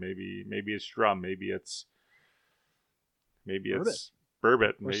biting. Maybe it's drum. Maybe it's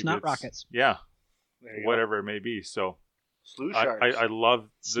burbot. Or snot rockets. Yeah, whatever it may be. So Slew sharks. I love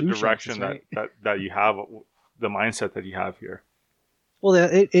the direction sharks, that you have, the mindset that you have here. Well,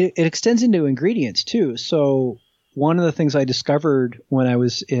 it extends into ingredients too. So one of the things I discovered when I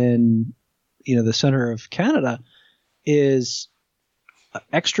was in the center of Canada is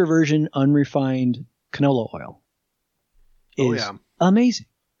extra virgin unrefined canola oil is amazing.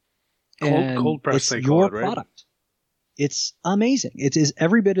 Cold press, it's they your call it, right? product. It's amazing. It is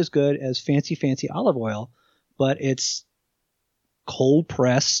every bit as good as fancy olive oil, but it's cold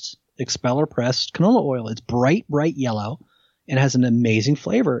pressed, expeller pressed canola oil. It's bright yellow and has an amazing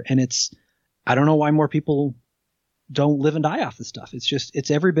flavor. And I don't know why more people don't live and die off this stuff.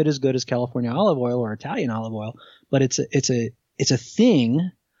 It's every bit as good as California olive oil or Italian olive oil, but it's a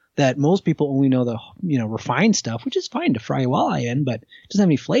thing that most people only know the refined stuff, which is fine to fry a walleye in, but it doesn't have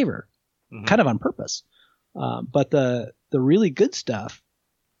any flavor, kind of on purpose. But the really good stuff,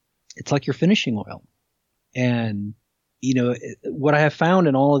 it's like your finishing oil. And what I have found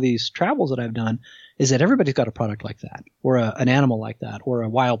in all of these travels that I've done is that everybody's got a product like that, or an animal like that, or a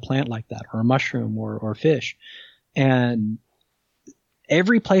wild plant like that, or a mushroom, or fish. And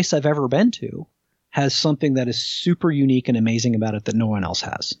every place I've ever been to has something that is super unique and amazing about it that no one else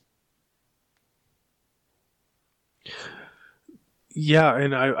has. Yeah,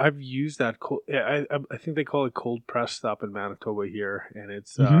 and I've used that. I think they call it cold pressed up in Manitoba here, and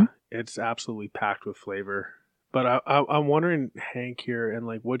it's absolutely packed with flavor. But I'm wondering, Hank, here, and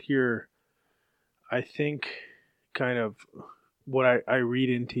like I think kind of what I read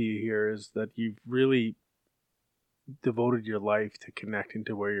into you here is that you've really devoted your life to connecting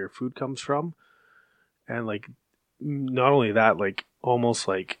to where your food comes from. And like, not only that, like almost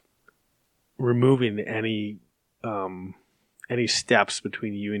like removing any steps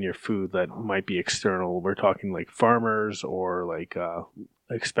between you and your food that might be external. We're talking like farmers or like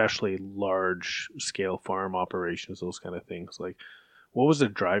especially large scale farm operations, those kind of things. Like, what was the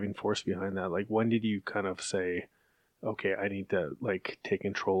driving force behind that? Like, when did you kind of say, okay, I need to like take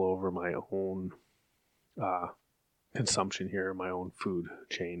control over my own consumption here, my own food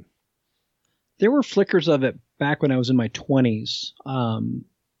chain? There were flickers of it back when I was in my 20s,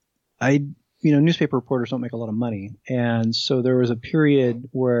 newspaper reporters don't make a lot of money. And so there was a period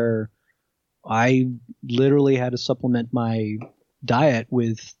where I literally had to supplement my diet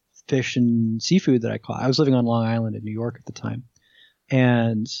with fish and seafood that I caught. I was living on Long Island in New York at the time.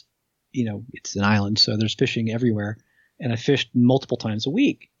 And, it's an island, so there's fishing everywhere. And I fished multiple times a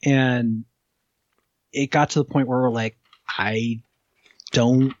week. And it got to the point where we're like, I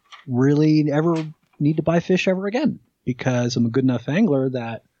don't really ever need to buy fish ever again because I'm a good enough angler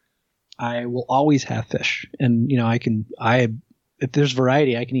that I will always have fish. And, if there's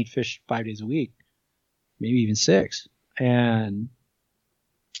variety, I can eat fish 5 days a week, maybe even 6. And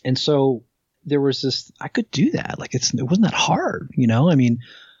so there was this, I could do that. Like it wasn't that hard, I mean,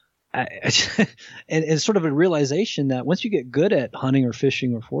 and it's sort of a realization that once you get good at hunting or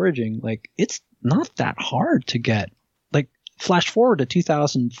fishing or foraging, like it's not that hard to get. Like flash forward to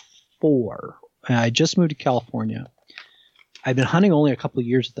 2004, I just moved to California. I'd been hunting only a couple of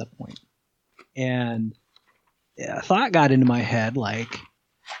years at that point, and a thought got into my head like,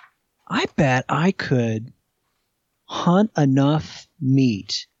 I bet I could hunt enough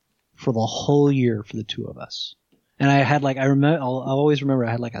meat for the whole year for the two of us. And I had I'll always remember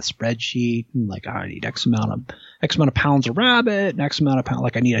I had like a spreadsheet and like I need X amount of pounds of rabbit and X amount of pounds,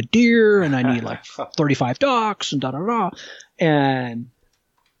 like I need a deer and I need like 35 ducks and da da da. And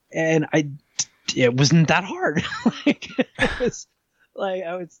it wasn't that hard.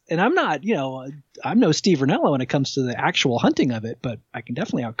 I'm not, I'm no Steve Rinella when it comes to the actual hunting of it, but I can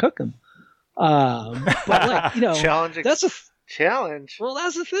definitely outcook him. But challenge. Well,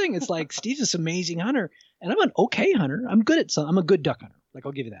 that's the thing. It's like Steve's this amazing hunter, and I'm an okay hunter. I'm a good duck hunter. Like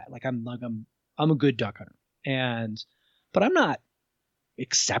I'll give you that. Like I'm a good duck hunter, but I'm not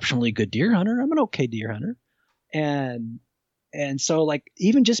exceptionally good deer hunter. I'm an okay deer hunter, and so like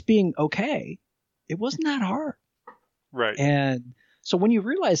even just being okay, it wasn't that hard. Right. And so when you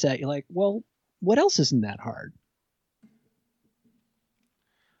realize that, you're like, well, what else isn't that hard?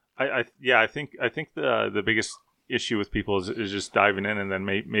 I think the biggest issue with people is just diving in and then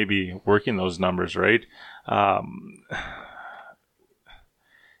maybe working those numbers, right?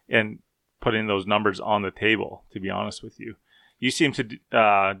 And putting those numbers on the table, to be honest with you. You seem to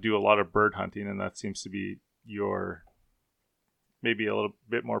do a lot of bird hunting, and that seems to be your maybe a little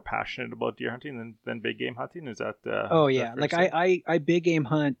bit more passionate about deer hunting than big game hunting. Is that oh yeah, like I big game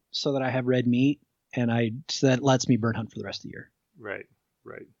hunt so that I have red meat, and so that lets me bird hunt for the rest of the year. Right.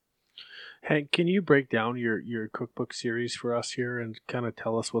 Hank, can you break down your cookbook series for us here and kind of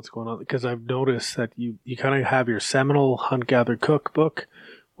tell us what's going on? Because I've noticed that you kind of have your seminal Hunt Gather Cookbook,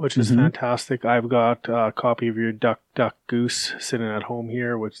 which is fantastic. I've got a copy of your Duck Goose sitting at home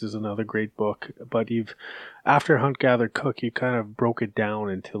here, which is another great book. But after Hunt Gather Cook, you kind of broke it down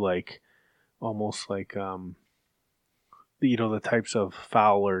into like almost like the types of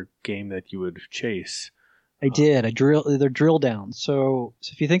fowl or game that you would chase. I did. They're drill down. So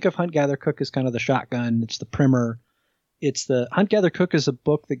if you think of Hunt Gather Cook as kind of the shotgun, it's the primer. It's the Hunt Gather Cook is a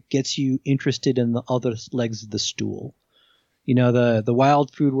book that gets you interested in the other legs of the stool. The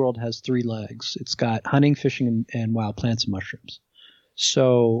wild food world has 3 legs. It's got hunting, fishing, and wild plants and mushrooms.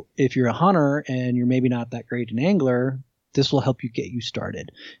 So if you're a hunter and you're maybe not that great an angler, this will help you get you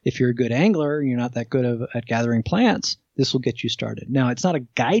started. If you're a good angler and you're not that good at gathering plants, this will get you started. Now, it's not a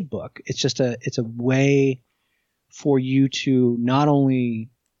guidebook. It's a way for you to not only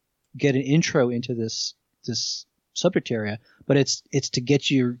get an intro into this subject area, but it's to get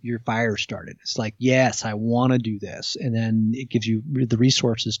your fire started. It's like, yes, I want to do this. And then it gives you the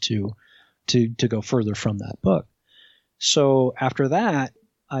resources to go further from that book. So after that,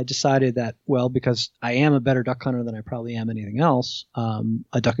 I decided that, well, because I am a better duck hunter than I probably am anything else,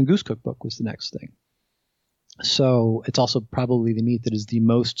 a duck and goose cookbook was the next thing. So it's also probably the meat that is the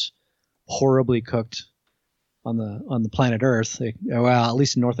most horribly cooked on the planet Earth. Well, at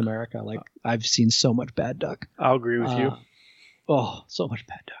least in North America. Like I've seen so much bad duck. I'll agree with you. Oh, so much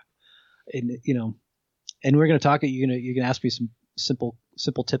bad duck. And and we're going to talk. You're going to ask me some simple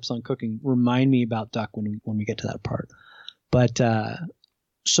tips on cooking. Remind me about duck when we get to that part. But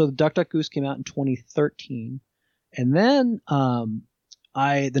so the Duck Goose came out in 2013, and then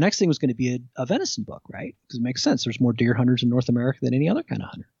the next thing was going to be a venison book, right? Because it makes sense. There's more deer hunters in North America than any other kind of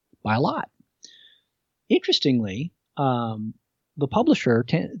hunter by a lot. Interestingly, the publisher,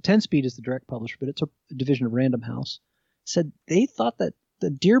 10-Speed is the direct publisher, but it's a division of Random House, said they thought that the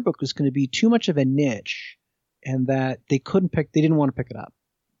deer book was going to be too much of a niche and that they didn't want to pick it up.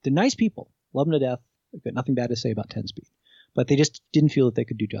 They're nice people, love them to death. I've got nothing bad to say about 10-Speed, but they just didn't feel that they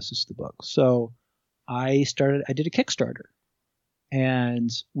could do justice to the book. So I did a Kickstarter, and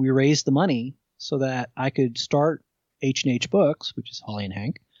we raised the money so that I could start H&H Books, which is Holly and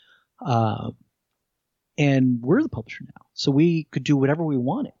Hank. And we're the publisher now. So we could do whatever we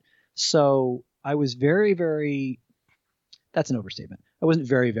wanted. So I was very, very, that's an overstatement. I wasn't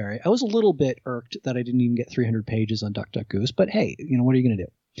very, I was a little bit irked that I didn't even get 300 pages on Duck Duck Goose, but hey, what are you going to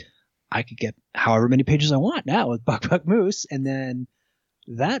do? I could get however many pages I want now with Buck Buck Moose. And then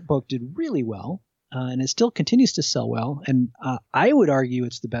that book did really well. And it still continues to sell well. And I would argue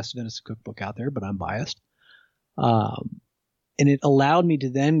it's the best venison cookbook out there, but I'm biased. And it allowed me to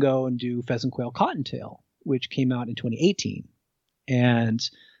then go and do Pheasant Quail Cottontail, which came out in 2018. And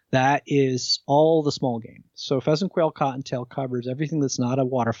that is all the small game. So Pheasant Quail Cottontail covers everything that's not a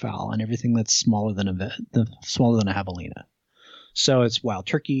waterfowl and everything that's smaller than a javelina. So it's wild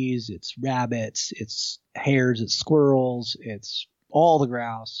turkeys, it's rabbits, it's hares, it's squirrels, it's all the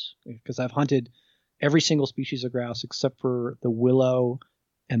grouse. Because I've hunted every single species of grouse except for the willow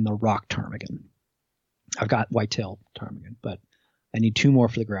and the rock ptarmigan. I've got whitetail ptarmigan, but I need 2 more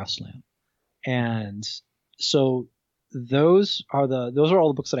for the grouse slam. And so those are all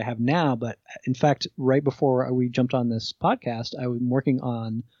the books that I have now. But in fact, right before we jumped on this podcast, I was working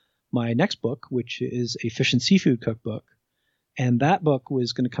on my next book, which is a fish and seafood cookbook. And that book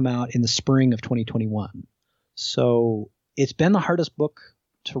was going to come out in the spring of 2021. So it's been the hardest book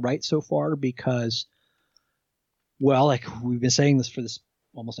to write so far because, well, like we've been saying this for this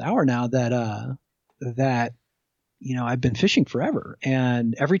almost hour now, that I've been fishing forever.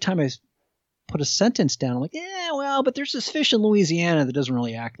 And every time I put a sentence down, I'm like, yeah, well, but there's this fish in Louisiana that doesn't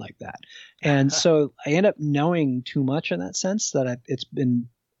really act like that. And so I end up knowing too much in that sense that it's been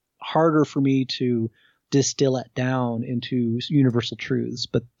harder for me to distill it down into universal truths.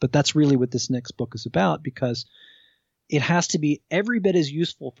 But that's really what this next book is about, because it has to be every bit as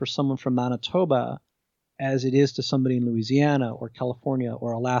useful for someone from Manitoba as it is to somebody in Louisiana or California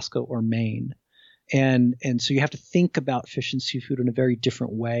or Alaska or Maine. And so you have to think about fish and seafood in a very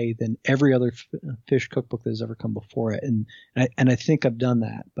different way than every other fish cookbook that has ever come before it. And I think I've done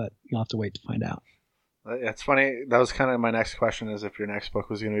that, but you'll have to wait to find out. It's funny. That was kind of my next question, is if your next book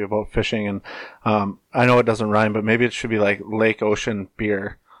was going to be about fishing. And I know it doesn't rhyme, but maybe it should be like Lake Ocean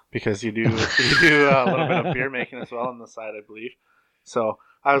Beer, because you do a little bit of beer making as well on the side, I believe. So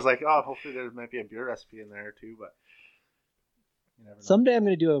I was like, oh, hopefully there might be a beer recipe in there too, but you never know. Someday I'm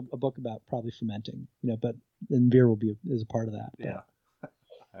going to do a book about probably fermenting, but then beer is a part of that. Yeah.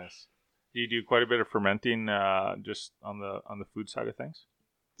 Nice. Do you do quite a bit of fermenting just on the food side of things?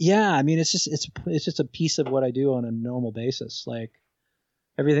 Yeah, I mean, it's just a piece of what I do on a normal basis. Like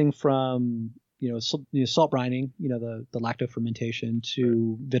everything from salt brining, the lacto fermentation,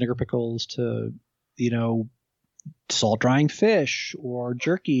 to vinegar pickles, to salt drying fish or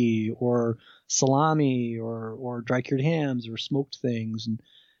jerky or salami or dry cured hams or smoked things. And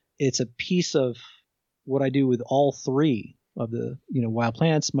it's a piece of what I do with all 3 of the wild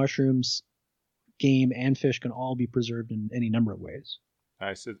plants, mushrooms, game, and fish can all be preserved in any number of ways.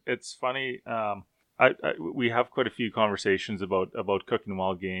 Nice. It's funny. We have quite a few conversations about cooking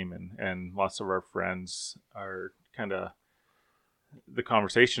wild game, and lots of our friends are kind of, the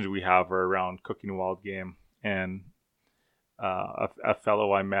conversations we have are around cooking wild game. And a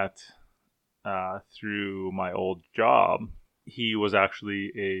fellow I met through my old job, he was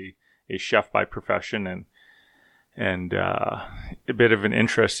actually a chef by profession and a bit of an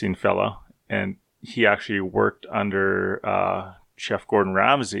interesting fellow. And he actually worked under Chef Gordon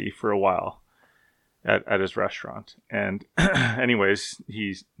Ramsay for a while at his restaurant. And anyways,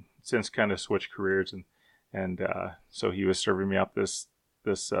 he's since kind of switched careers, and so he was serving me up this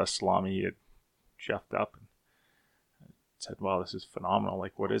salami he had chefed up, and I said, wow, this is phenomenal.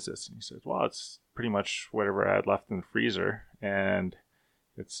 Like, what is this? And he said, well, it's pretty much whatever I had left in the freezer, and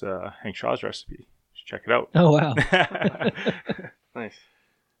it's Hank Shaw's recipe. Check it out. Oh, wow. Nice.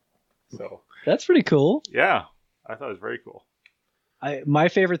 So that's pretty cool. Yeah, I thought it was very cool. My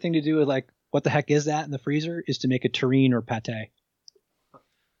favorite thing to do with like, what the heck is that in the freezer, is to make a terrine or pate.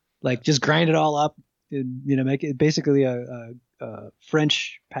 Like, just grind it all up and, make it basically a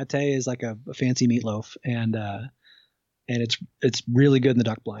French pate is like a fancy meatloaf, and it's really good in the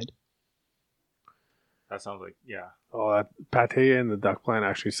duck blind. That sounds like, yeah. Oh, that pate and the duck blind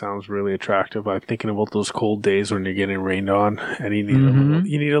actually sounds really attractive. I'm thinking about those cold days when you're getting rained on, and you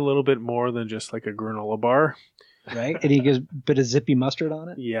need a little bit more than just like a granola bar. Right, and he gives a bit of zippy mustard on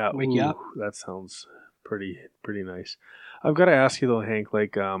it. Yeah, wake you up. That sounds pretty nice. I've got to ask you though, Hank.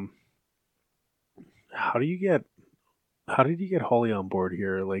 Like, how did you get Holly on board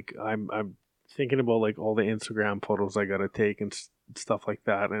here? Like, I'm thinking about like all the Instagram photos I got to take and stuff like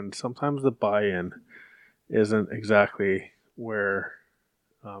that, and sometimes the buy-in isn't exactly where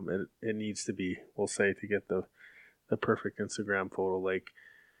It needs to be, we'll say, to get the perfect Instagram photo. Like,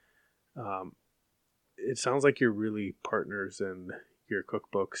 it sounds like you're really partners in your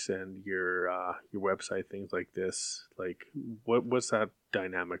cookbooks and your website, things like this. Like, what's that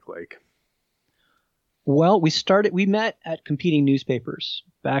dynamic like? Well, we met at competing newspapers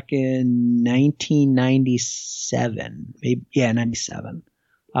back in 1997, maybe, 97.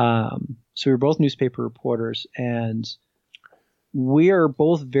 So we were both newspaper reporters, and we are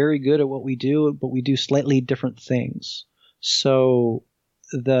both very good at what we do, but we do slightly different things. So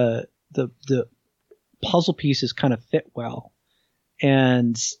the puzzle pieces kind of fit well.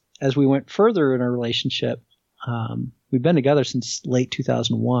 And as we went further in our relationship, we've been together since late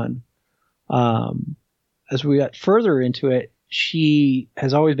 2001. As we got further into it, she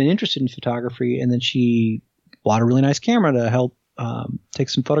has always been interested in photography, and then she bought a really nice camera to help take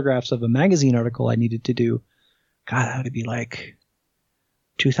some photographs of a magazine article I needed to do. God, that would be like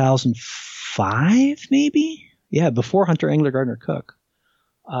 2005, maybe? Yeah, before Hunter, Angler, Gardener, Cook.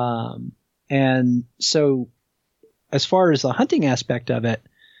 And so as far as the hunting aspect of it,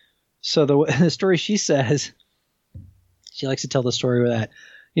 so the story she says, she likes to tell the story with that,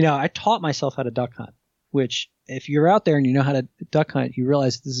 I taught myself how to duck hunt, which if you're out there and you know how to duck hunt, you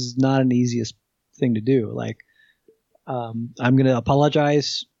realize this is not an easiest thing to do. Like, I'm going to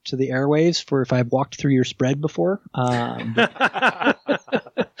apologize to the airwaves for if I've walked through your spread before, because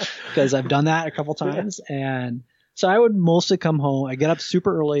I've done that a couple times. And so I would mostly come home. I get up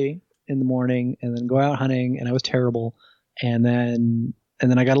super early in the morning and then go out hunting, and I was terrible. And then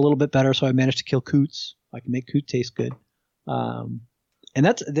I got a little bit better, so I managed to kill coots. I can make coot taste good. And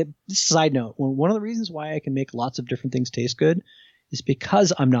that's the side note. One of the reasons why I can make lots of different things taste good is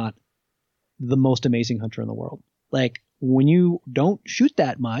because I'm not the most amazing hunter in the world. Like, when you don't shoot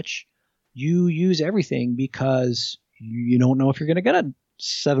that much, you use everything because you don't know if you're going to get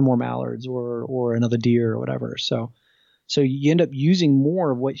 7 more mallards or another deer or whatever. So you end up using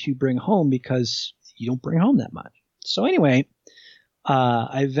more of what you bring home because you don't bring home that much. So anyway,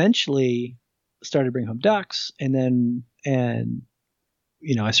 I eventually started bringing home ducks, and I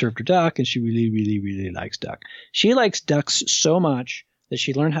served her duck, and she really, really, really likes duck. She likes ducks so much that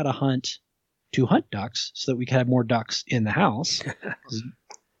she learned how to hunt ducks so that we could have more ducks in the house.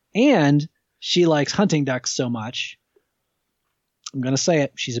 And she likes hunting ducks so much, I'm going to say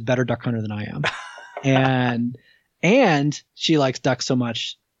it, she's a better duck hunter than I am. and she likes ducks so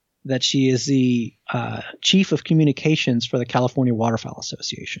much that she is the chief of communications for the California Waterfowl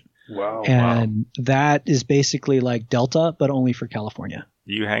Association. Wow. And that is basically like Delta, but only for California.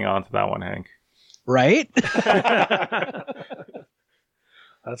 You hang on to that one, Hank. Right?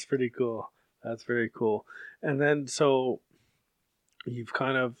 That's pretty cool. That's very cool. And then, so you've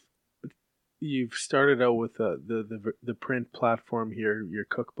started out with the print platform here, your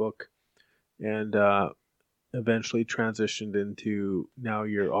cookbook, and eventually transitioned into, now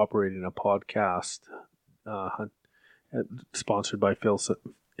you're operating a podcast, sponsored by Phil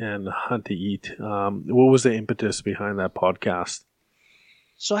and Hunt to Eat. What was the impetus behind that podcast?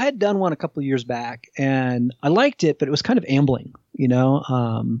 So I had done one a couple of years back, and I liked it, but it was kind of ambling,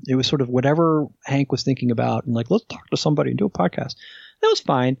 It was sort of whatever Hank was thinking about, and like, let's talk to somebody and do a podcast. That was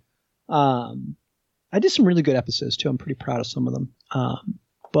fine. I did some really good episodes too. I'm pretty proud of some of them.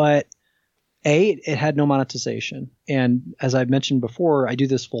 But it had no monetization, and as I've mentioned before, I do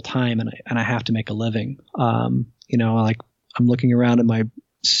this full time, and I have to make a living. Like, I'm looking around at my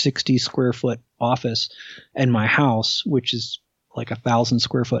 60 square foot office and my house, which is like 1,000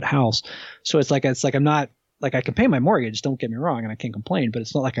 square foot house. So it's like I'm not, like, I can pay my mortgage, don't get me wrong, and I can't complain, but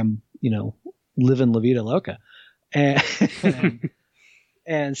it's not like I'm, living La Vida Loca. And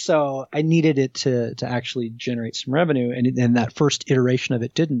so I needed it to actually generate some revenue, and that first iteration of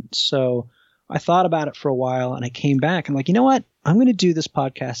it didn't. So I thought about it for a while, and I came back and like, you know what? I'm going to do this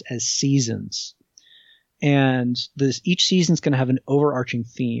podcast as seasons. And each season's going to have an overarching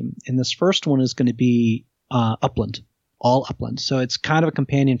theme. And this first one is going to be upland. All upland. So it's kind of a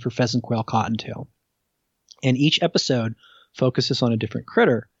companion for pheasant, quail, cottontail. And each episode focuses on a different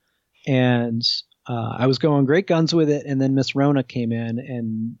critter. And I was going great guns with it, and then Miss Rona came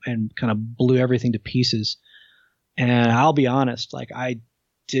in and kind of blew everything to pieces. And I'll be honest, like, I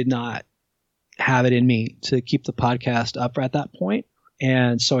did not have it in me to keep the podcast up at that point.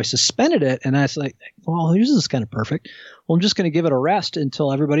 And so I suspended it, and I was like, well, this is kind of perfect. Well, I'm just going to give it a rest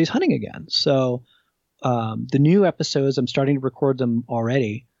until everybody's hunting again. So the new episodes, I'm starting to record them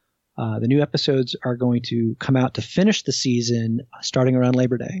already. The new episodes are going to come out to finish the season starting around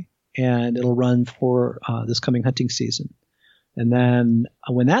Labor Day, and it'll run for this coming hunting season. And then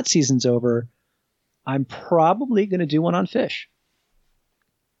when that season's over, I'm probably going to do one on fish.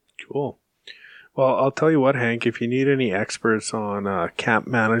 Cool. Well, I'll tell you what, Hank, if you need any experts on camp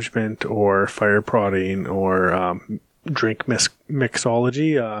management or fire prodding or drink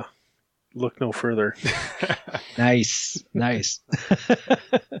mixology, look no further. Nice.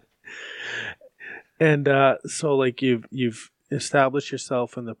 And so, like, you've established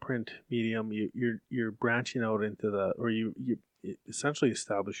yourself in the print medium. You're branching out into you essentially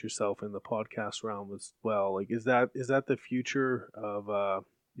establish yourself in the podcast realm as well. Like, is that the future of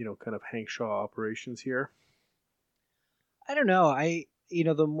kind of Hank Shaw operations here? I don't know.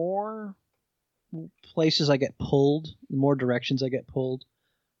 The more places I get pulled, the more directions I get pulled,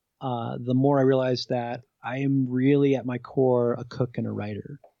 the more I realize that I am really at my core a cook and a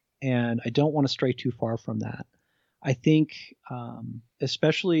writer. And I don't want to stray too far from that. I think,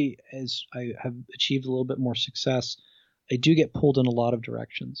 especially as I have achieved a little bit more success, I do get pulled in a lot of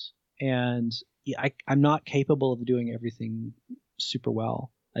directions. And I'm not capable of doing everything super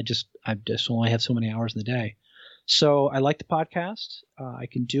well. I just only have so many hours in the day. So I like the podcast. I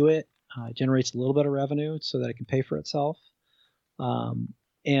can do it. It generates a little bit of revenue so that it can pay for itself. And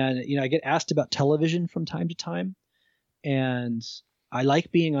I get asked about television from time to time. And I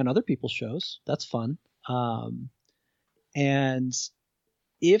like being on other people's shows. That's fun. And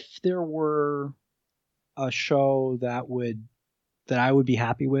if there were a show that I would be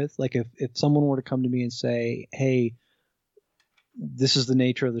happy with, like if someone were to come to me and say, hey, this is the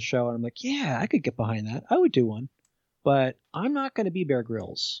nature of the show, and I'm like, yeah, I could get behind that. I would do one, but I'm not going to be Bear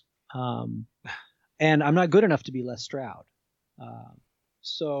Grylls. And I'm not good enough to be Les Stroud.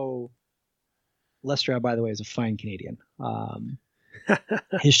 So Les Stroud, by the way, is a fine Canadian.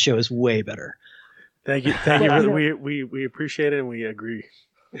 His show is way better. Thank you. We appreciate it and we agree.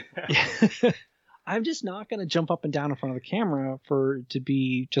 I'm just not going to jump up and down in front of the camera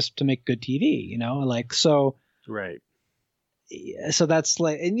to make good TV, so. Right. So that's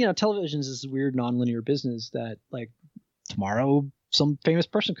like, and television is this weird nonlinear business that, like, tomorrow some famous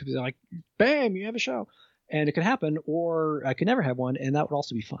person could be like, bam, you have a show, and it could happen, or I could never have one, and that would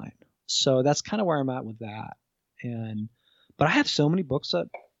also be fine. So that's kind of where I'm at with that. But I have so many books up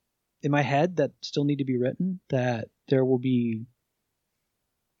in my head that still need to be written that there will be,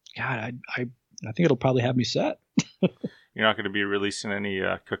 God, I think it'll probably have me set. You're not going to be releasing any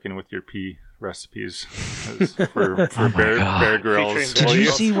cooking with your pea recipes for Bear Grylls. Did you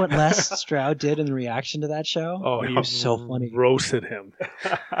see what Les Stroud did in reaction to that show? Oh, he was so funny. Roasted him.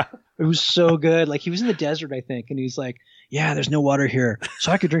 It was so good. Like, he was in the desert, I think, and he's like, yeah, there's no water here,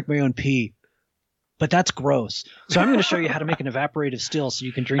 so I could drink my own pee. But that's gross. So I'm going to show you how to make an evaporative still so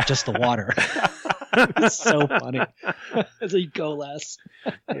you can drink just the water. It's so funny. As you go, Les.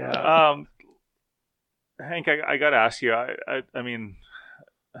 Yeah. Hank, I got to ask you. I mean,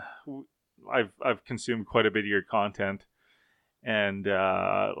 I've consumed quite a bit of your content, and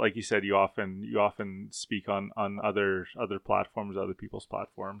like you said, you often speak on other platforms, other people's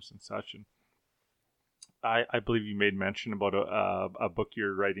platforms, and such. And I believe you made mention about a book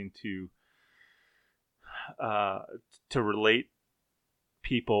you're writing to relate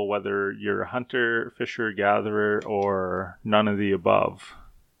people, whether you're a hunter, fisher, gatherer, or none of the above.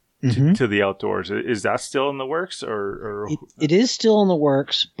 To the outdoors. Is that still in the works, or it is still in the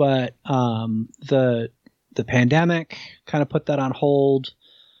works, but the pandemic kind of put that on hold,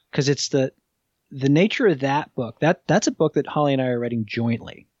 because it's the nature of that book. That's a book that Holly and I are writing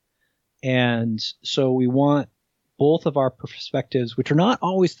jointly, and so we want both of our perspectives, which are not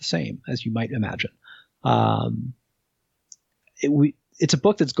always the same, as you might imagine. It's a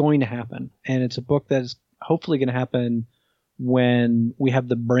book that's going to happen, and it's a book that is hopefully going to happen when we have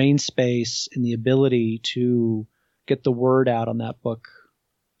the brain space and the ability to get the word out on that book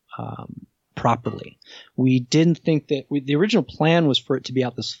properly. We didn't think that the original plan was for it to be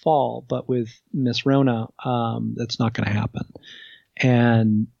out this fall, but with Miss Rona, that's not going to happen.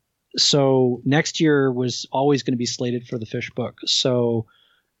 And so next year was always going to be slated for the fish book. So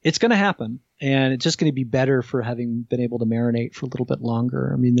it's going to happen, and it's just going to be better for having been able to marinate for a little bit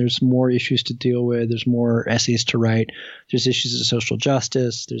longer. I mean, there's more issues to deal with. There's more essays to write. There's issues of social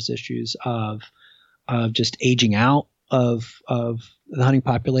justice. There's issues of just aging out of the hunting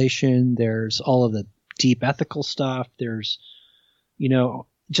population. There's all of the deep ethical stuff. There's,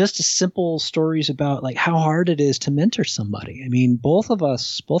 just simple stories about, like, how hard it is to mentor somebody. I mean, both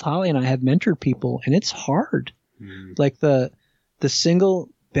Holly and I have mentored people, and it's hard. Like, the single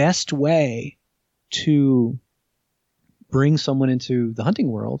best way to bring someone into the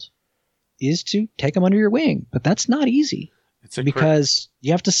hunting world is to take them under your wing, but that's not easy, because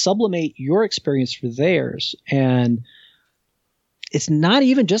you have to sublimate your experience for theirs, and it's not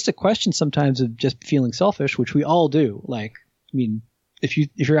even just a question sometimes of just feeling selfish, which we all do. Like, I mean, if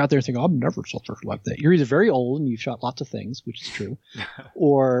you're out there thinking, oh, I've never self-reflect that, you're either very old and you've shot lots of things, which is true,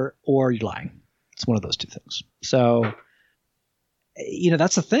 or you're lying. It's one of those two things. So,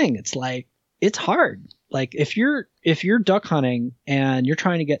 that's the thing. It's like, it's hard. Like if you're duck hunting and you're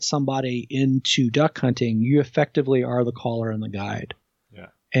trying to get somebody into duck hunting, you effectively are the caller and the guide. Yeah.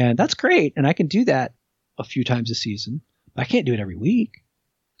 And that's great. And I can do that a few times a season. But I can't do it every week.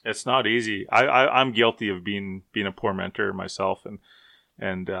 It's not easy. I'm guilty of being a poor mentor myself, and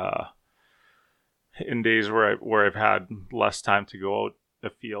in days where I've had less time to go out the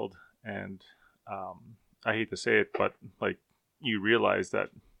field, and I hate to say it, but like you realize that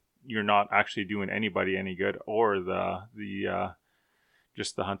you're not actually doing anybody any good, or the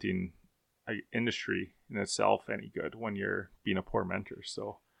just the hunting industry in itself any good when you're being a poor mentor.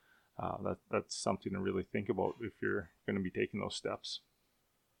 So that's something to really think about if you're going to be taking those steps.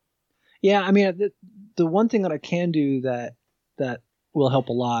 Yeah, I mean, the one thing that I can do that will help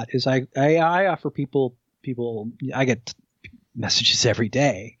a lot is I offer people. I get messages every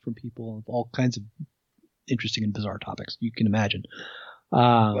day from people of all kinds of interesting and bizarre topics you can imagine.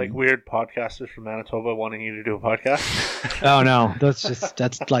 Like weird podcasters from Manitoba wanting you to do a podcast. Oh no,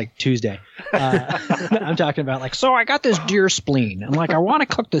 that's like Tuesday. I'm talking about like, so I got this deer spleen. I'm like, I want to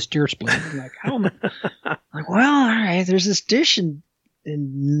cook this deer spleen. I'm like, how am I? Like, well, all right. There's this dish in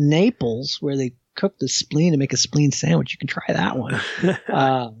Naples where they cook the spleen and make a spleen sandwich. You can try that one.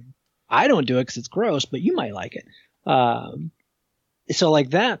 I don't do it because it's gross, but you might like it. So like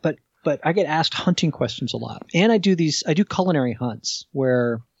that, but I get asked hunting questions a lot, and I do culinary hunts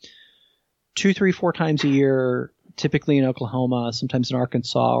where 2, 3, 4 times a year, typically in Oklahoma, sometimes in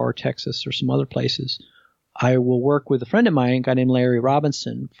Arkansas or Texas or some other places, I will work with a friend of mine, a guy named Larry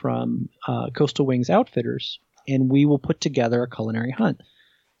Robinson from Coastal Wings Outfitters, and we will put together a culinary hunt.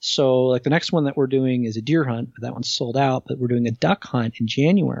 So like the next one that we're doing is a deer hunt. That one's sold out, but we're doing a duck hunt in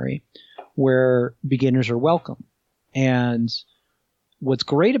January where beginners are welcome. And what's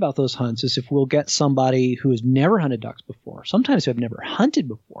great about those hunts is if we'll get somebody who has never hunted ducks before, sometimes who have never hunted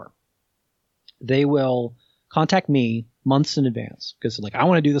before, they will contact me months in advance because like, I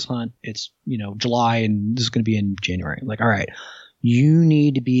want to do this hunt. It's, July and this is going to be in January. I'm like, all right, you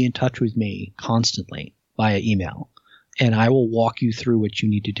need to be in touch with me constantly via email, and I will walk you through what you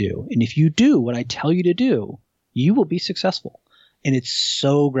need to do. And if you do what I tell you to do, you will be successful. And it's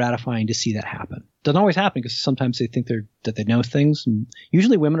so gratifying to see that happen. Doesn't always happen because sometimes they think that they know things. And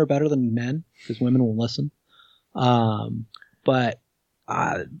usually women are better than men because women will listen. But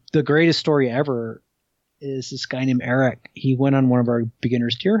the greatest story ever is this guy named Eric. He went on one of our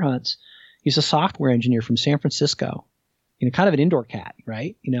beginners deer hunts. He's a software engineer from San Francisco, kind of an indoor cat,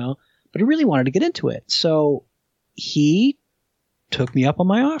 right? But he really wanted to get into it. So he took me up on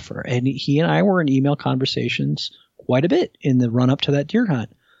my offer, and he and I were in email conversations quite a bit in the run up to that deer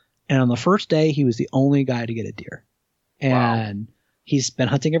hunt. And on the first day, he was the only guy to get a deer. And he's been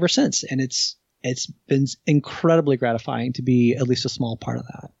hunting ever since. And it's been incredibly gratifying to be at least a small part of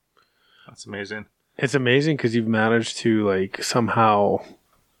that. That's amazing. It's amazing because you've managed to like somehow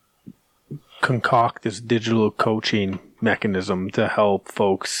concoct this digital coaching mechanism to help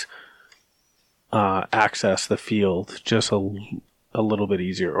folks access the field just a little bit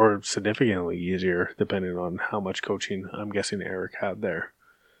easier or significantly easier depending on how much coaching I'm guessing Eric had there.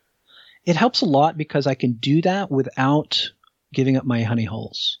 It helps a lot because I can do that without giving up my honey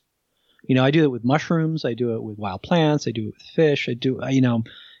holes. I do it with mushrooms. I do it with wild plants. I do it with fish.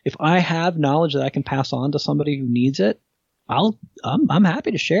 If I have knowledge that I can pass on to somebody who needs it, I'm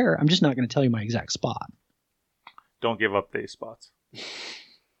happy to share. I'm just not going to tell you my exact spot. Don't give up these spots.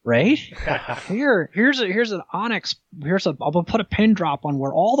 Right? Here's an onyx. I'll put a pin drop on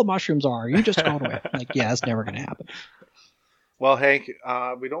where all the mushrooms are. You just go to it. Like, yeah, that's never going to happen. Well, Hank,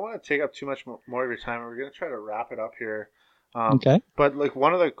 we don't want to take up too much more of your time. We're going to try to wrap it up here. Okay. But like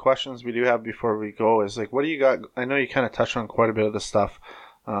one of the questions we do have before we go is like, what do you got? I know you kind of touched on quite a bit of this stuff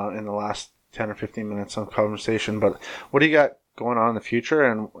in the last 10 or 15 minutes of conversation, but what do you got going on in the future,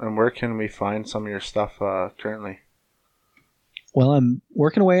 and where can we find some of your stuff currently? Well, I'm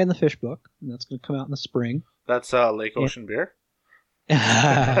working away in the fish book, and that's going to come out in the spring. That's Lake Ocean Beer.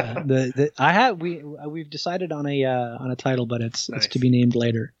 We've decided on a title, but it's to be named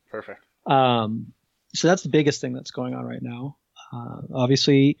later. Perfect. So that's the biggest thing that's going on right now.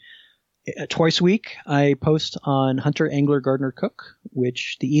 Obviously, twice a week I post on Hunter Angler Gardener Cook,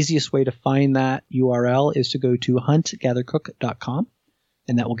 which the easiest way to find that URL is to go to huntgathercook.com,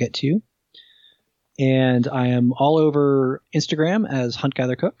 and that will get to you. And I am all over Instagram as Hunt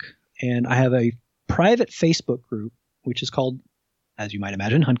Gather Cook, and I have a private Facebook group which is called, as you might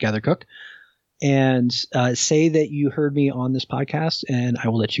imagine, Hunt Gather Cook. and say that you heard me on this podcast, and I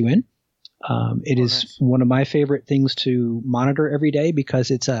will let you in. It is nice. one of my favorite things to monitor every day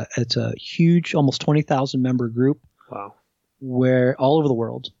because it's a huge, almost 20,000 member group. Wow. Where all over the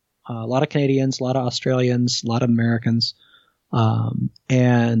world, a lot of Canadians, a lot of Australians, a lot of Americans,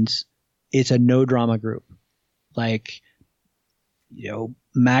 and it's a no drama group. Like,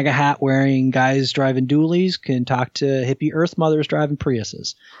 MAGA hat wearing guys driving dualies can talk to hippie Earth mothers driving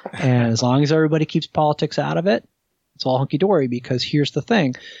Priuses. And as long as everybody keeps politics out of it, it's all hunky dory, because here's the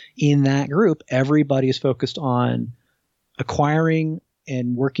thing. In that group, everybody is focused on acquiring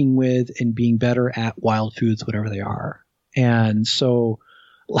and working with and being better at wild foods, whatever they are. And so,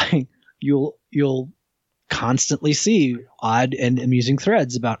 like, you'll constantly see odd and amusing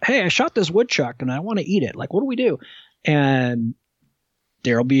threads about, hey, I shot this woodchuck and I want to eat it. Like, what do we do? And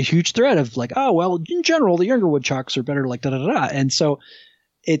there'll be a huge thread of like, oh, well, in general, the younger woodchucks are better, like da-da-da-da. And so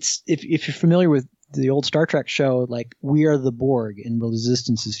it's, if you're familiar with the old Star Trek show, like, we are the Borg and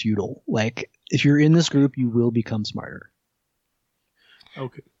resistance is futile. Like, if you're in this group, you will become smarter.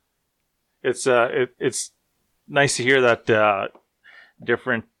 Okay. It's nice to hear that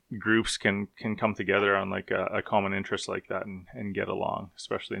different groups can come together on like a common interest like that and get along,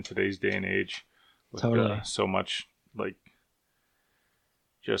 especially in today's day and age with Totally. so much like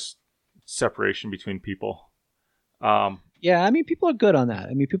just separation between people. Yeah, I mean, people are good on that.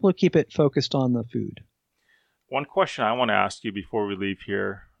 I mean, people keep it focused on the food. One question I want to ask you before we leave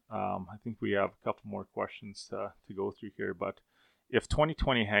here, I think we have a couple more questions to go through here, but if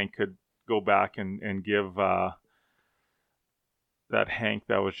 2020 Hank could go back and give that Hank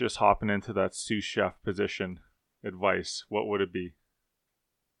that was just hopping into that sous chef position advice, what would it be?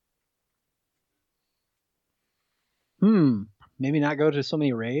 Maybe not go to so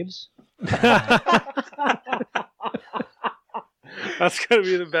many raves. That's going to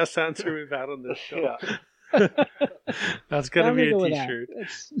be the best answer we've had on this show. Yeah. That's going to be a t-shirt.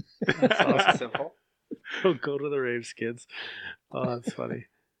 That's awesome. Simple. Don't go to the raves, kids. Oh, that's funny.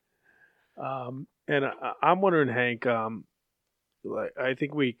 And I'm wondering, Hank, like, I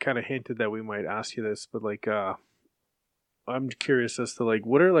think we kind of hinted that we might ask you this, but like, I'm curious as to like,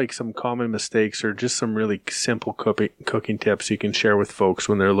 what are like some common mistakes or just some really simple cooking tips you can share with folks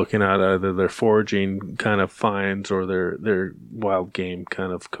when they're looking at either their foraging kind of finds or their wild game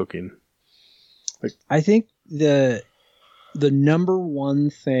kind of cooking? Like, I think the number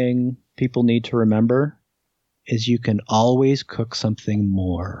one thing people need to remember is you can always cook something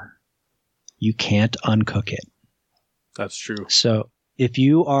more. You can't uncook it. that's true. So if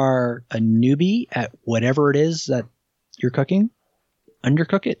you are a newbie at whatever it is that you're cooking,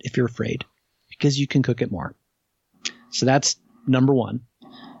 undercook it if you're afraid, because you can cook it more. So that's number one.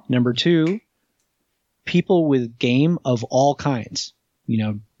 Number two, people with game of all kinds,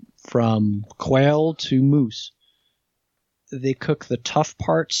 from quail to moose, they cook the tough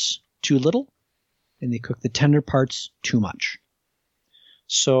parts too little and they cook the tender parts too much.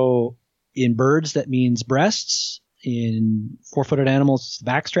 So in birds, that means breasts. In four-footed animals, it's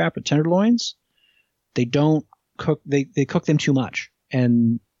the backstrap or tenderloins. They don't cook, they cook them too much.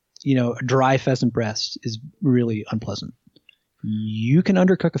 And, a dry pheasant breast is really unpleasant. You can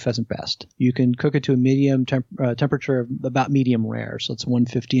undercook a pheasant breast. You can cook it to a medium temperature of about medium rare. So it's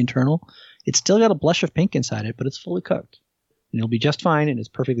 150 internal. It's still got a blush of pink inside it, but it's fully cooked. And it'll be just fine and it's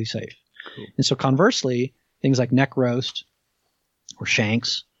perfectly safe. Cool. And so conversely, things like neck roast or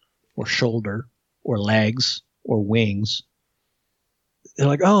shanks or shoulder or legs or wings, they're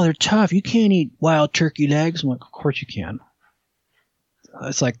like, oh, they're tough. You can't eat wild turkey legs. I'm like, of course you can.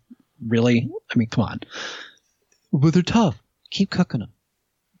 It's like, really? I mean, come on. But they're tough. Keep cooking them.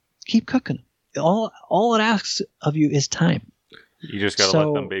 Keep cooking them. All it asks of you is time. You just got to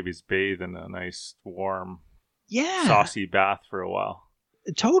let them babies bathe in a nice, warm, saucy bath for a while.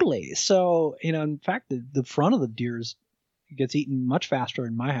 Totally. So, in fact, the front of the deer gets eaten much faster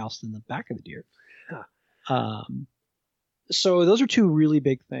in my house than the back of the deer. So those are two really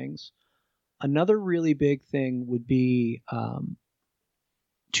big things. Another really big thing would be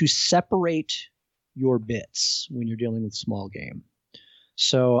to separate your bits when you're dealing with small game.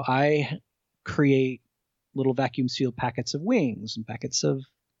 So I create little vacuum sealed packets of wings and packets of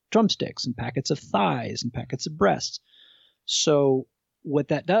drumsticks and packets of thighs and packets of breasts. So what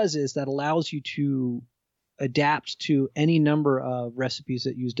that does is that allows you to adapt to any number of recipes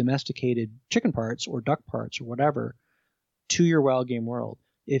that use domesticated chicken parts or duck parts or whatever to your wild game world.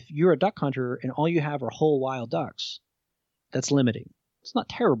 If you're a duck hunter and all you have are whole wild ducks, that's limiting. It's not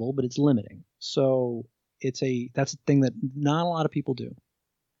terrible, but it's limiting. So that's a thing that not a lot of people do.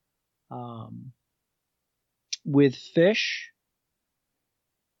 With fish,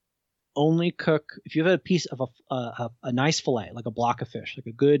 only cook, if you have a piece of a nice fillet, like a block of fish, like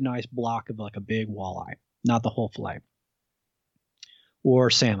a good nice block of like a big walleye, not the whole fillet, or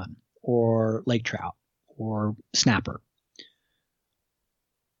salmon, or lake trout, or snapper.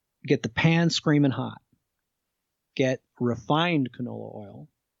 Get the pan screaming hot. Get refined canola oil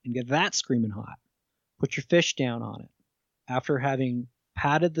and get that screaming hot. Put your fish down on it. After having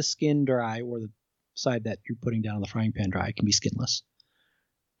patted the skin dry, or the side that you're putting down on the frying pan dry, it can be skinless.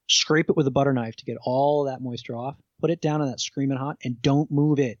 Scrape it with a butter knife to get all that moisture off. Put it down on that screaming hot and don't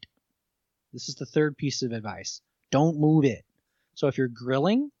move it. This is the third piece of advice. Don't move it. So if you're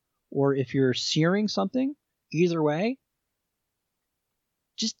grilling or if you're searing something, either way,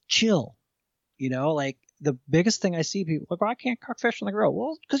 just chill. Like the biggest thing I see people like, I can't cook fish on the grill.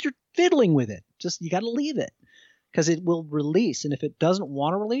 Well, because you're fiddling with it. You got to leave it because it will release. And if it doesn't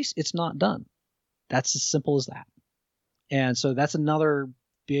want to release, it's not done. That's as simple as that. And so that's another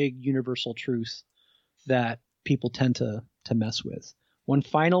big universal truth that people tend to mess with. One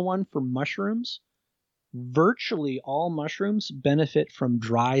final one for mushrooms. Virtually all mushrooms benefit from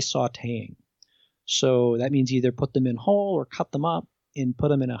dry sautéing. So that means either put them in whole or cut them up and put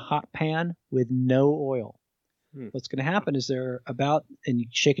them in a hot pan with no oil. What's going to happen is they're about, and you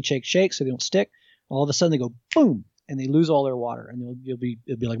shake and shake, shake so they don't stick. All of a sudden they go boom, and they lose all their water, and it'll be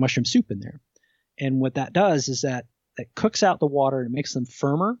like mushroom soup in there. And what that does is that cooks out the water and makes them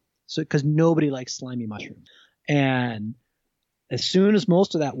firmer. So because nobody likes slimy mushrooms. And as soon as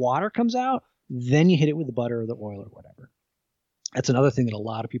most of that water comes out, then you hit it with the butter or the oil or whatever. That's another thing that a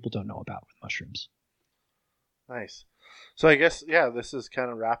lot of people don't know about with mushrooms. Nice. So I guess, this is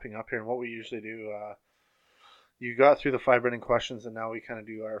kind of wrapping up here. And what we usually do, you got through the 5 burning questions, and now we kind of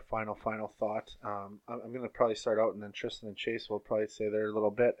do our final thought. I'm going to probably start out, and then Tristan and Chase will probably say their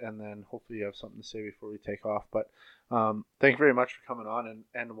little bit, and then hopefully you have something to say before we take off. But thank you very much for coming on.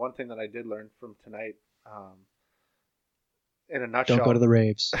 And one thing that I did learn from tonight, in a nutshell, don't go to the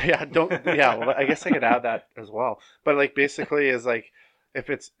raves. Well, I guess I could add that as well. But like basically is like, if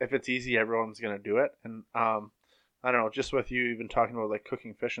it's easy, everyone's going to do it. And I don't know, just with you even talking about like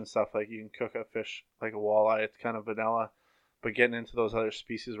cooking fish and stuff, like you can cook a fish like a walleye, it's kind of vanilla, but getting into those other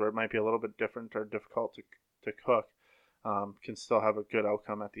species where it might be a little bit different or difficult to cook, can still have a good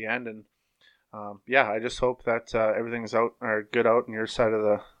outcome at the end. And I just hope that everything's good out on your side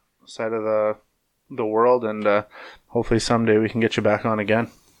of the world, and hopefully someday we can get you back on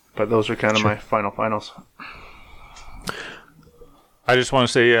again. But those are kind of my finals. I just want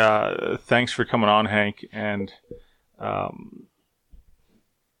to say thanks for coming on, Hank, and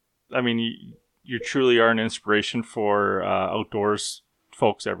you truly are an inspiration for outdoors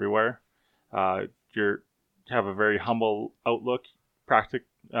folks everywhere. You have a very humble outlook,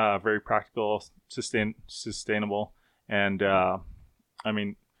 very practical, sustainable, and I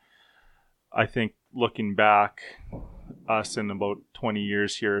think looking back, us in about 20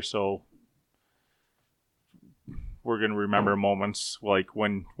 years here or so, we're going to remember moments like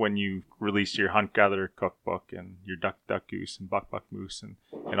when you released your Hunt Gatherer cookbook and your Duck Goose and Buck Moose and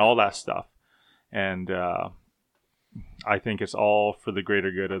all that stuff. And I think it's all for the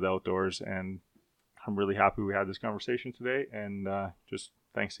greater good of the outdoors. And I'm really happy we had this conversation today. And just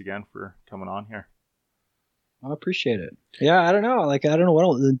thanks again for coming on here. I appreciate it. Yeah, I don't know. I don't know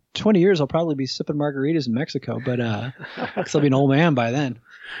what in 20 years I'll probably be sipping margaritas in Mexico, but because I'll be an old man by then.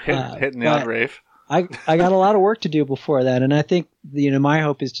 Hitting the odd rave. I got a lot of work to do before that, and I think my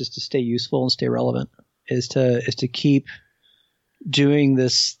hope is just to stay useful and stay relevant. Is to keep doing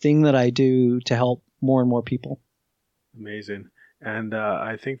this thing that I do to help more and more people. Amazing, and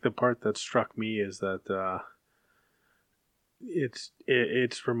I think the part that struck me is that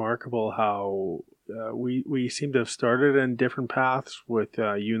it's remarkable how we seem to have started in different paths with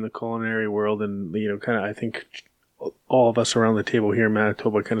you in the culinary world, and kind of I think all of us around the table here in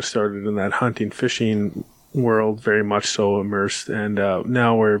Manitoba kind of started in that hunting, fishing world, very much so immersed. And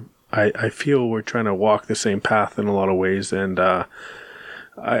now I feel we're trying to walk the same path in a lot of ways. And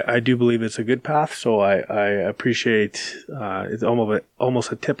I do believe it's a good path. So I appreciate it's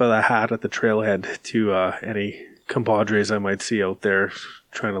almost a tip of the hat at the trailhead to any compadres I might see out there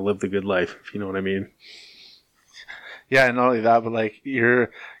trying to live the good life, if you know what I mean. Yeah, and not only that, but like you're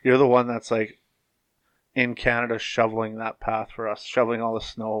the one that's like in Canada shoveling that path for us, shoveling all the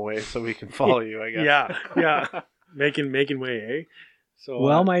snow away so we can follow you, I guess. Yeah. making way, eh? So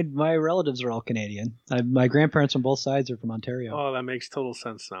well, my relatives are all Canadian. My grandparents on both sides are from Ontario. Oh, that makes total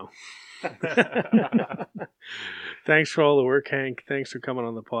sense now. Thanks for all the work, Hank. Thanks for coming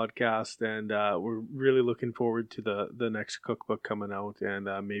on the podcast, and we're really looking forward to the next cookbook coming out,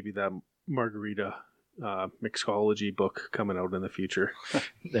 and maybe that margarita mixology book coming out in the future.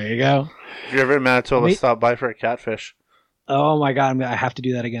 There you go. If you're ever in Manitoba, Me- stop by for a catfish. Oh my god, I have to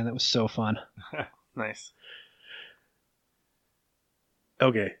do that again. That was so fun. Nice.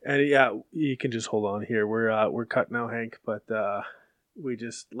 Okay, and yeah, you can just hold on here. We're cut now, Hank, but we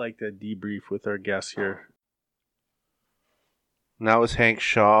just like to debrief with our guests here. And that was Hank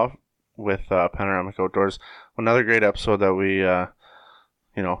Shaw with Panoramic Outdoors. Another great episode that we,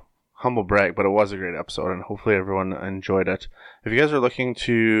 humble brag, but it was a great episode, and hopefully everyone enjoyed it. If you guys are looking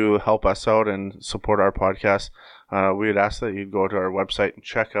to help us out and support our podcast, we would ask that you'd go to our website and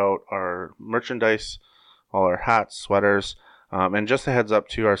check out our merchandise, all our hats, sweaters, and just a heads up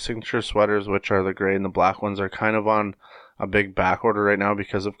too, our signature sweaters, which are the gray and the black ones, are kind of on a big back order right now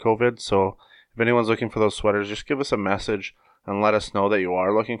because of COVID. So if anyone's looking for those sweaters, just give us a message and let us know that you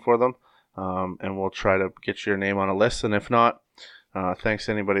are looking for them, and we'll try to get your name on a list. And if not, thanks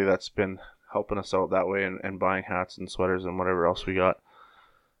to anybody that's been helping us out that way and buying hats and sweaters and whatever else we got.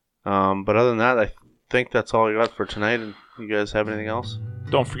 But other than that, I think that's all I got for tonight. And you guys have anything else?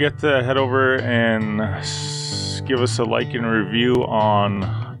 Don't forget to head over and give us a like and review on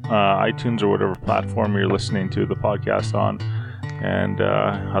iTunes or whatever platform you're listening to the podcast on. And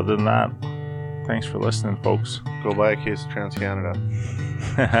other than that, thanks for listening, folks. Go buy a case of TransCanada.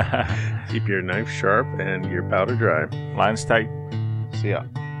 Keep your knife sharp and your powder dry. Line's tight. See ya.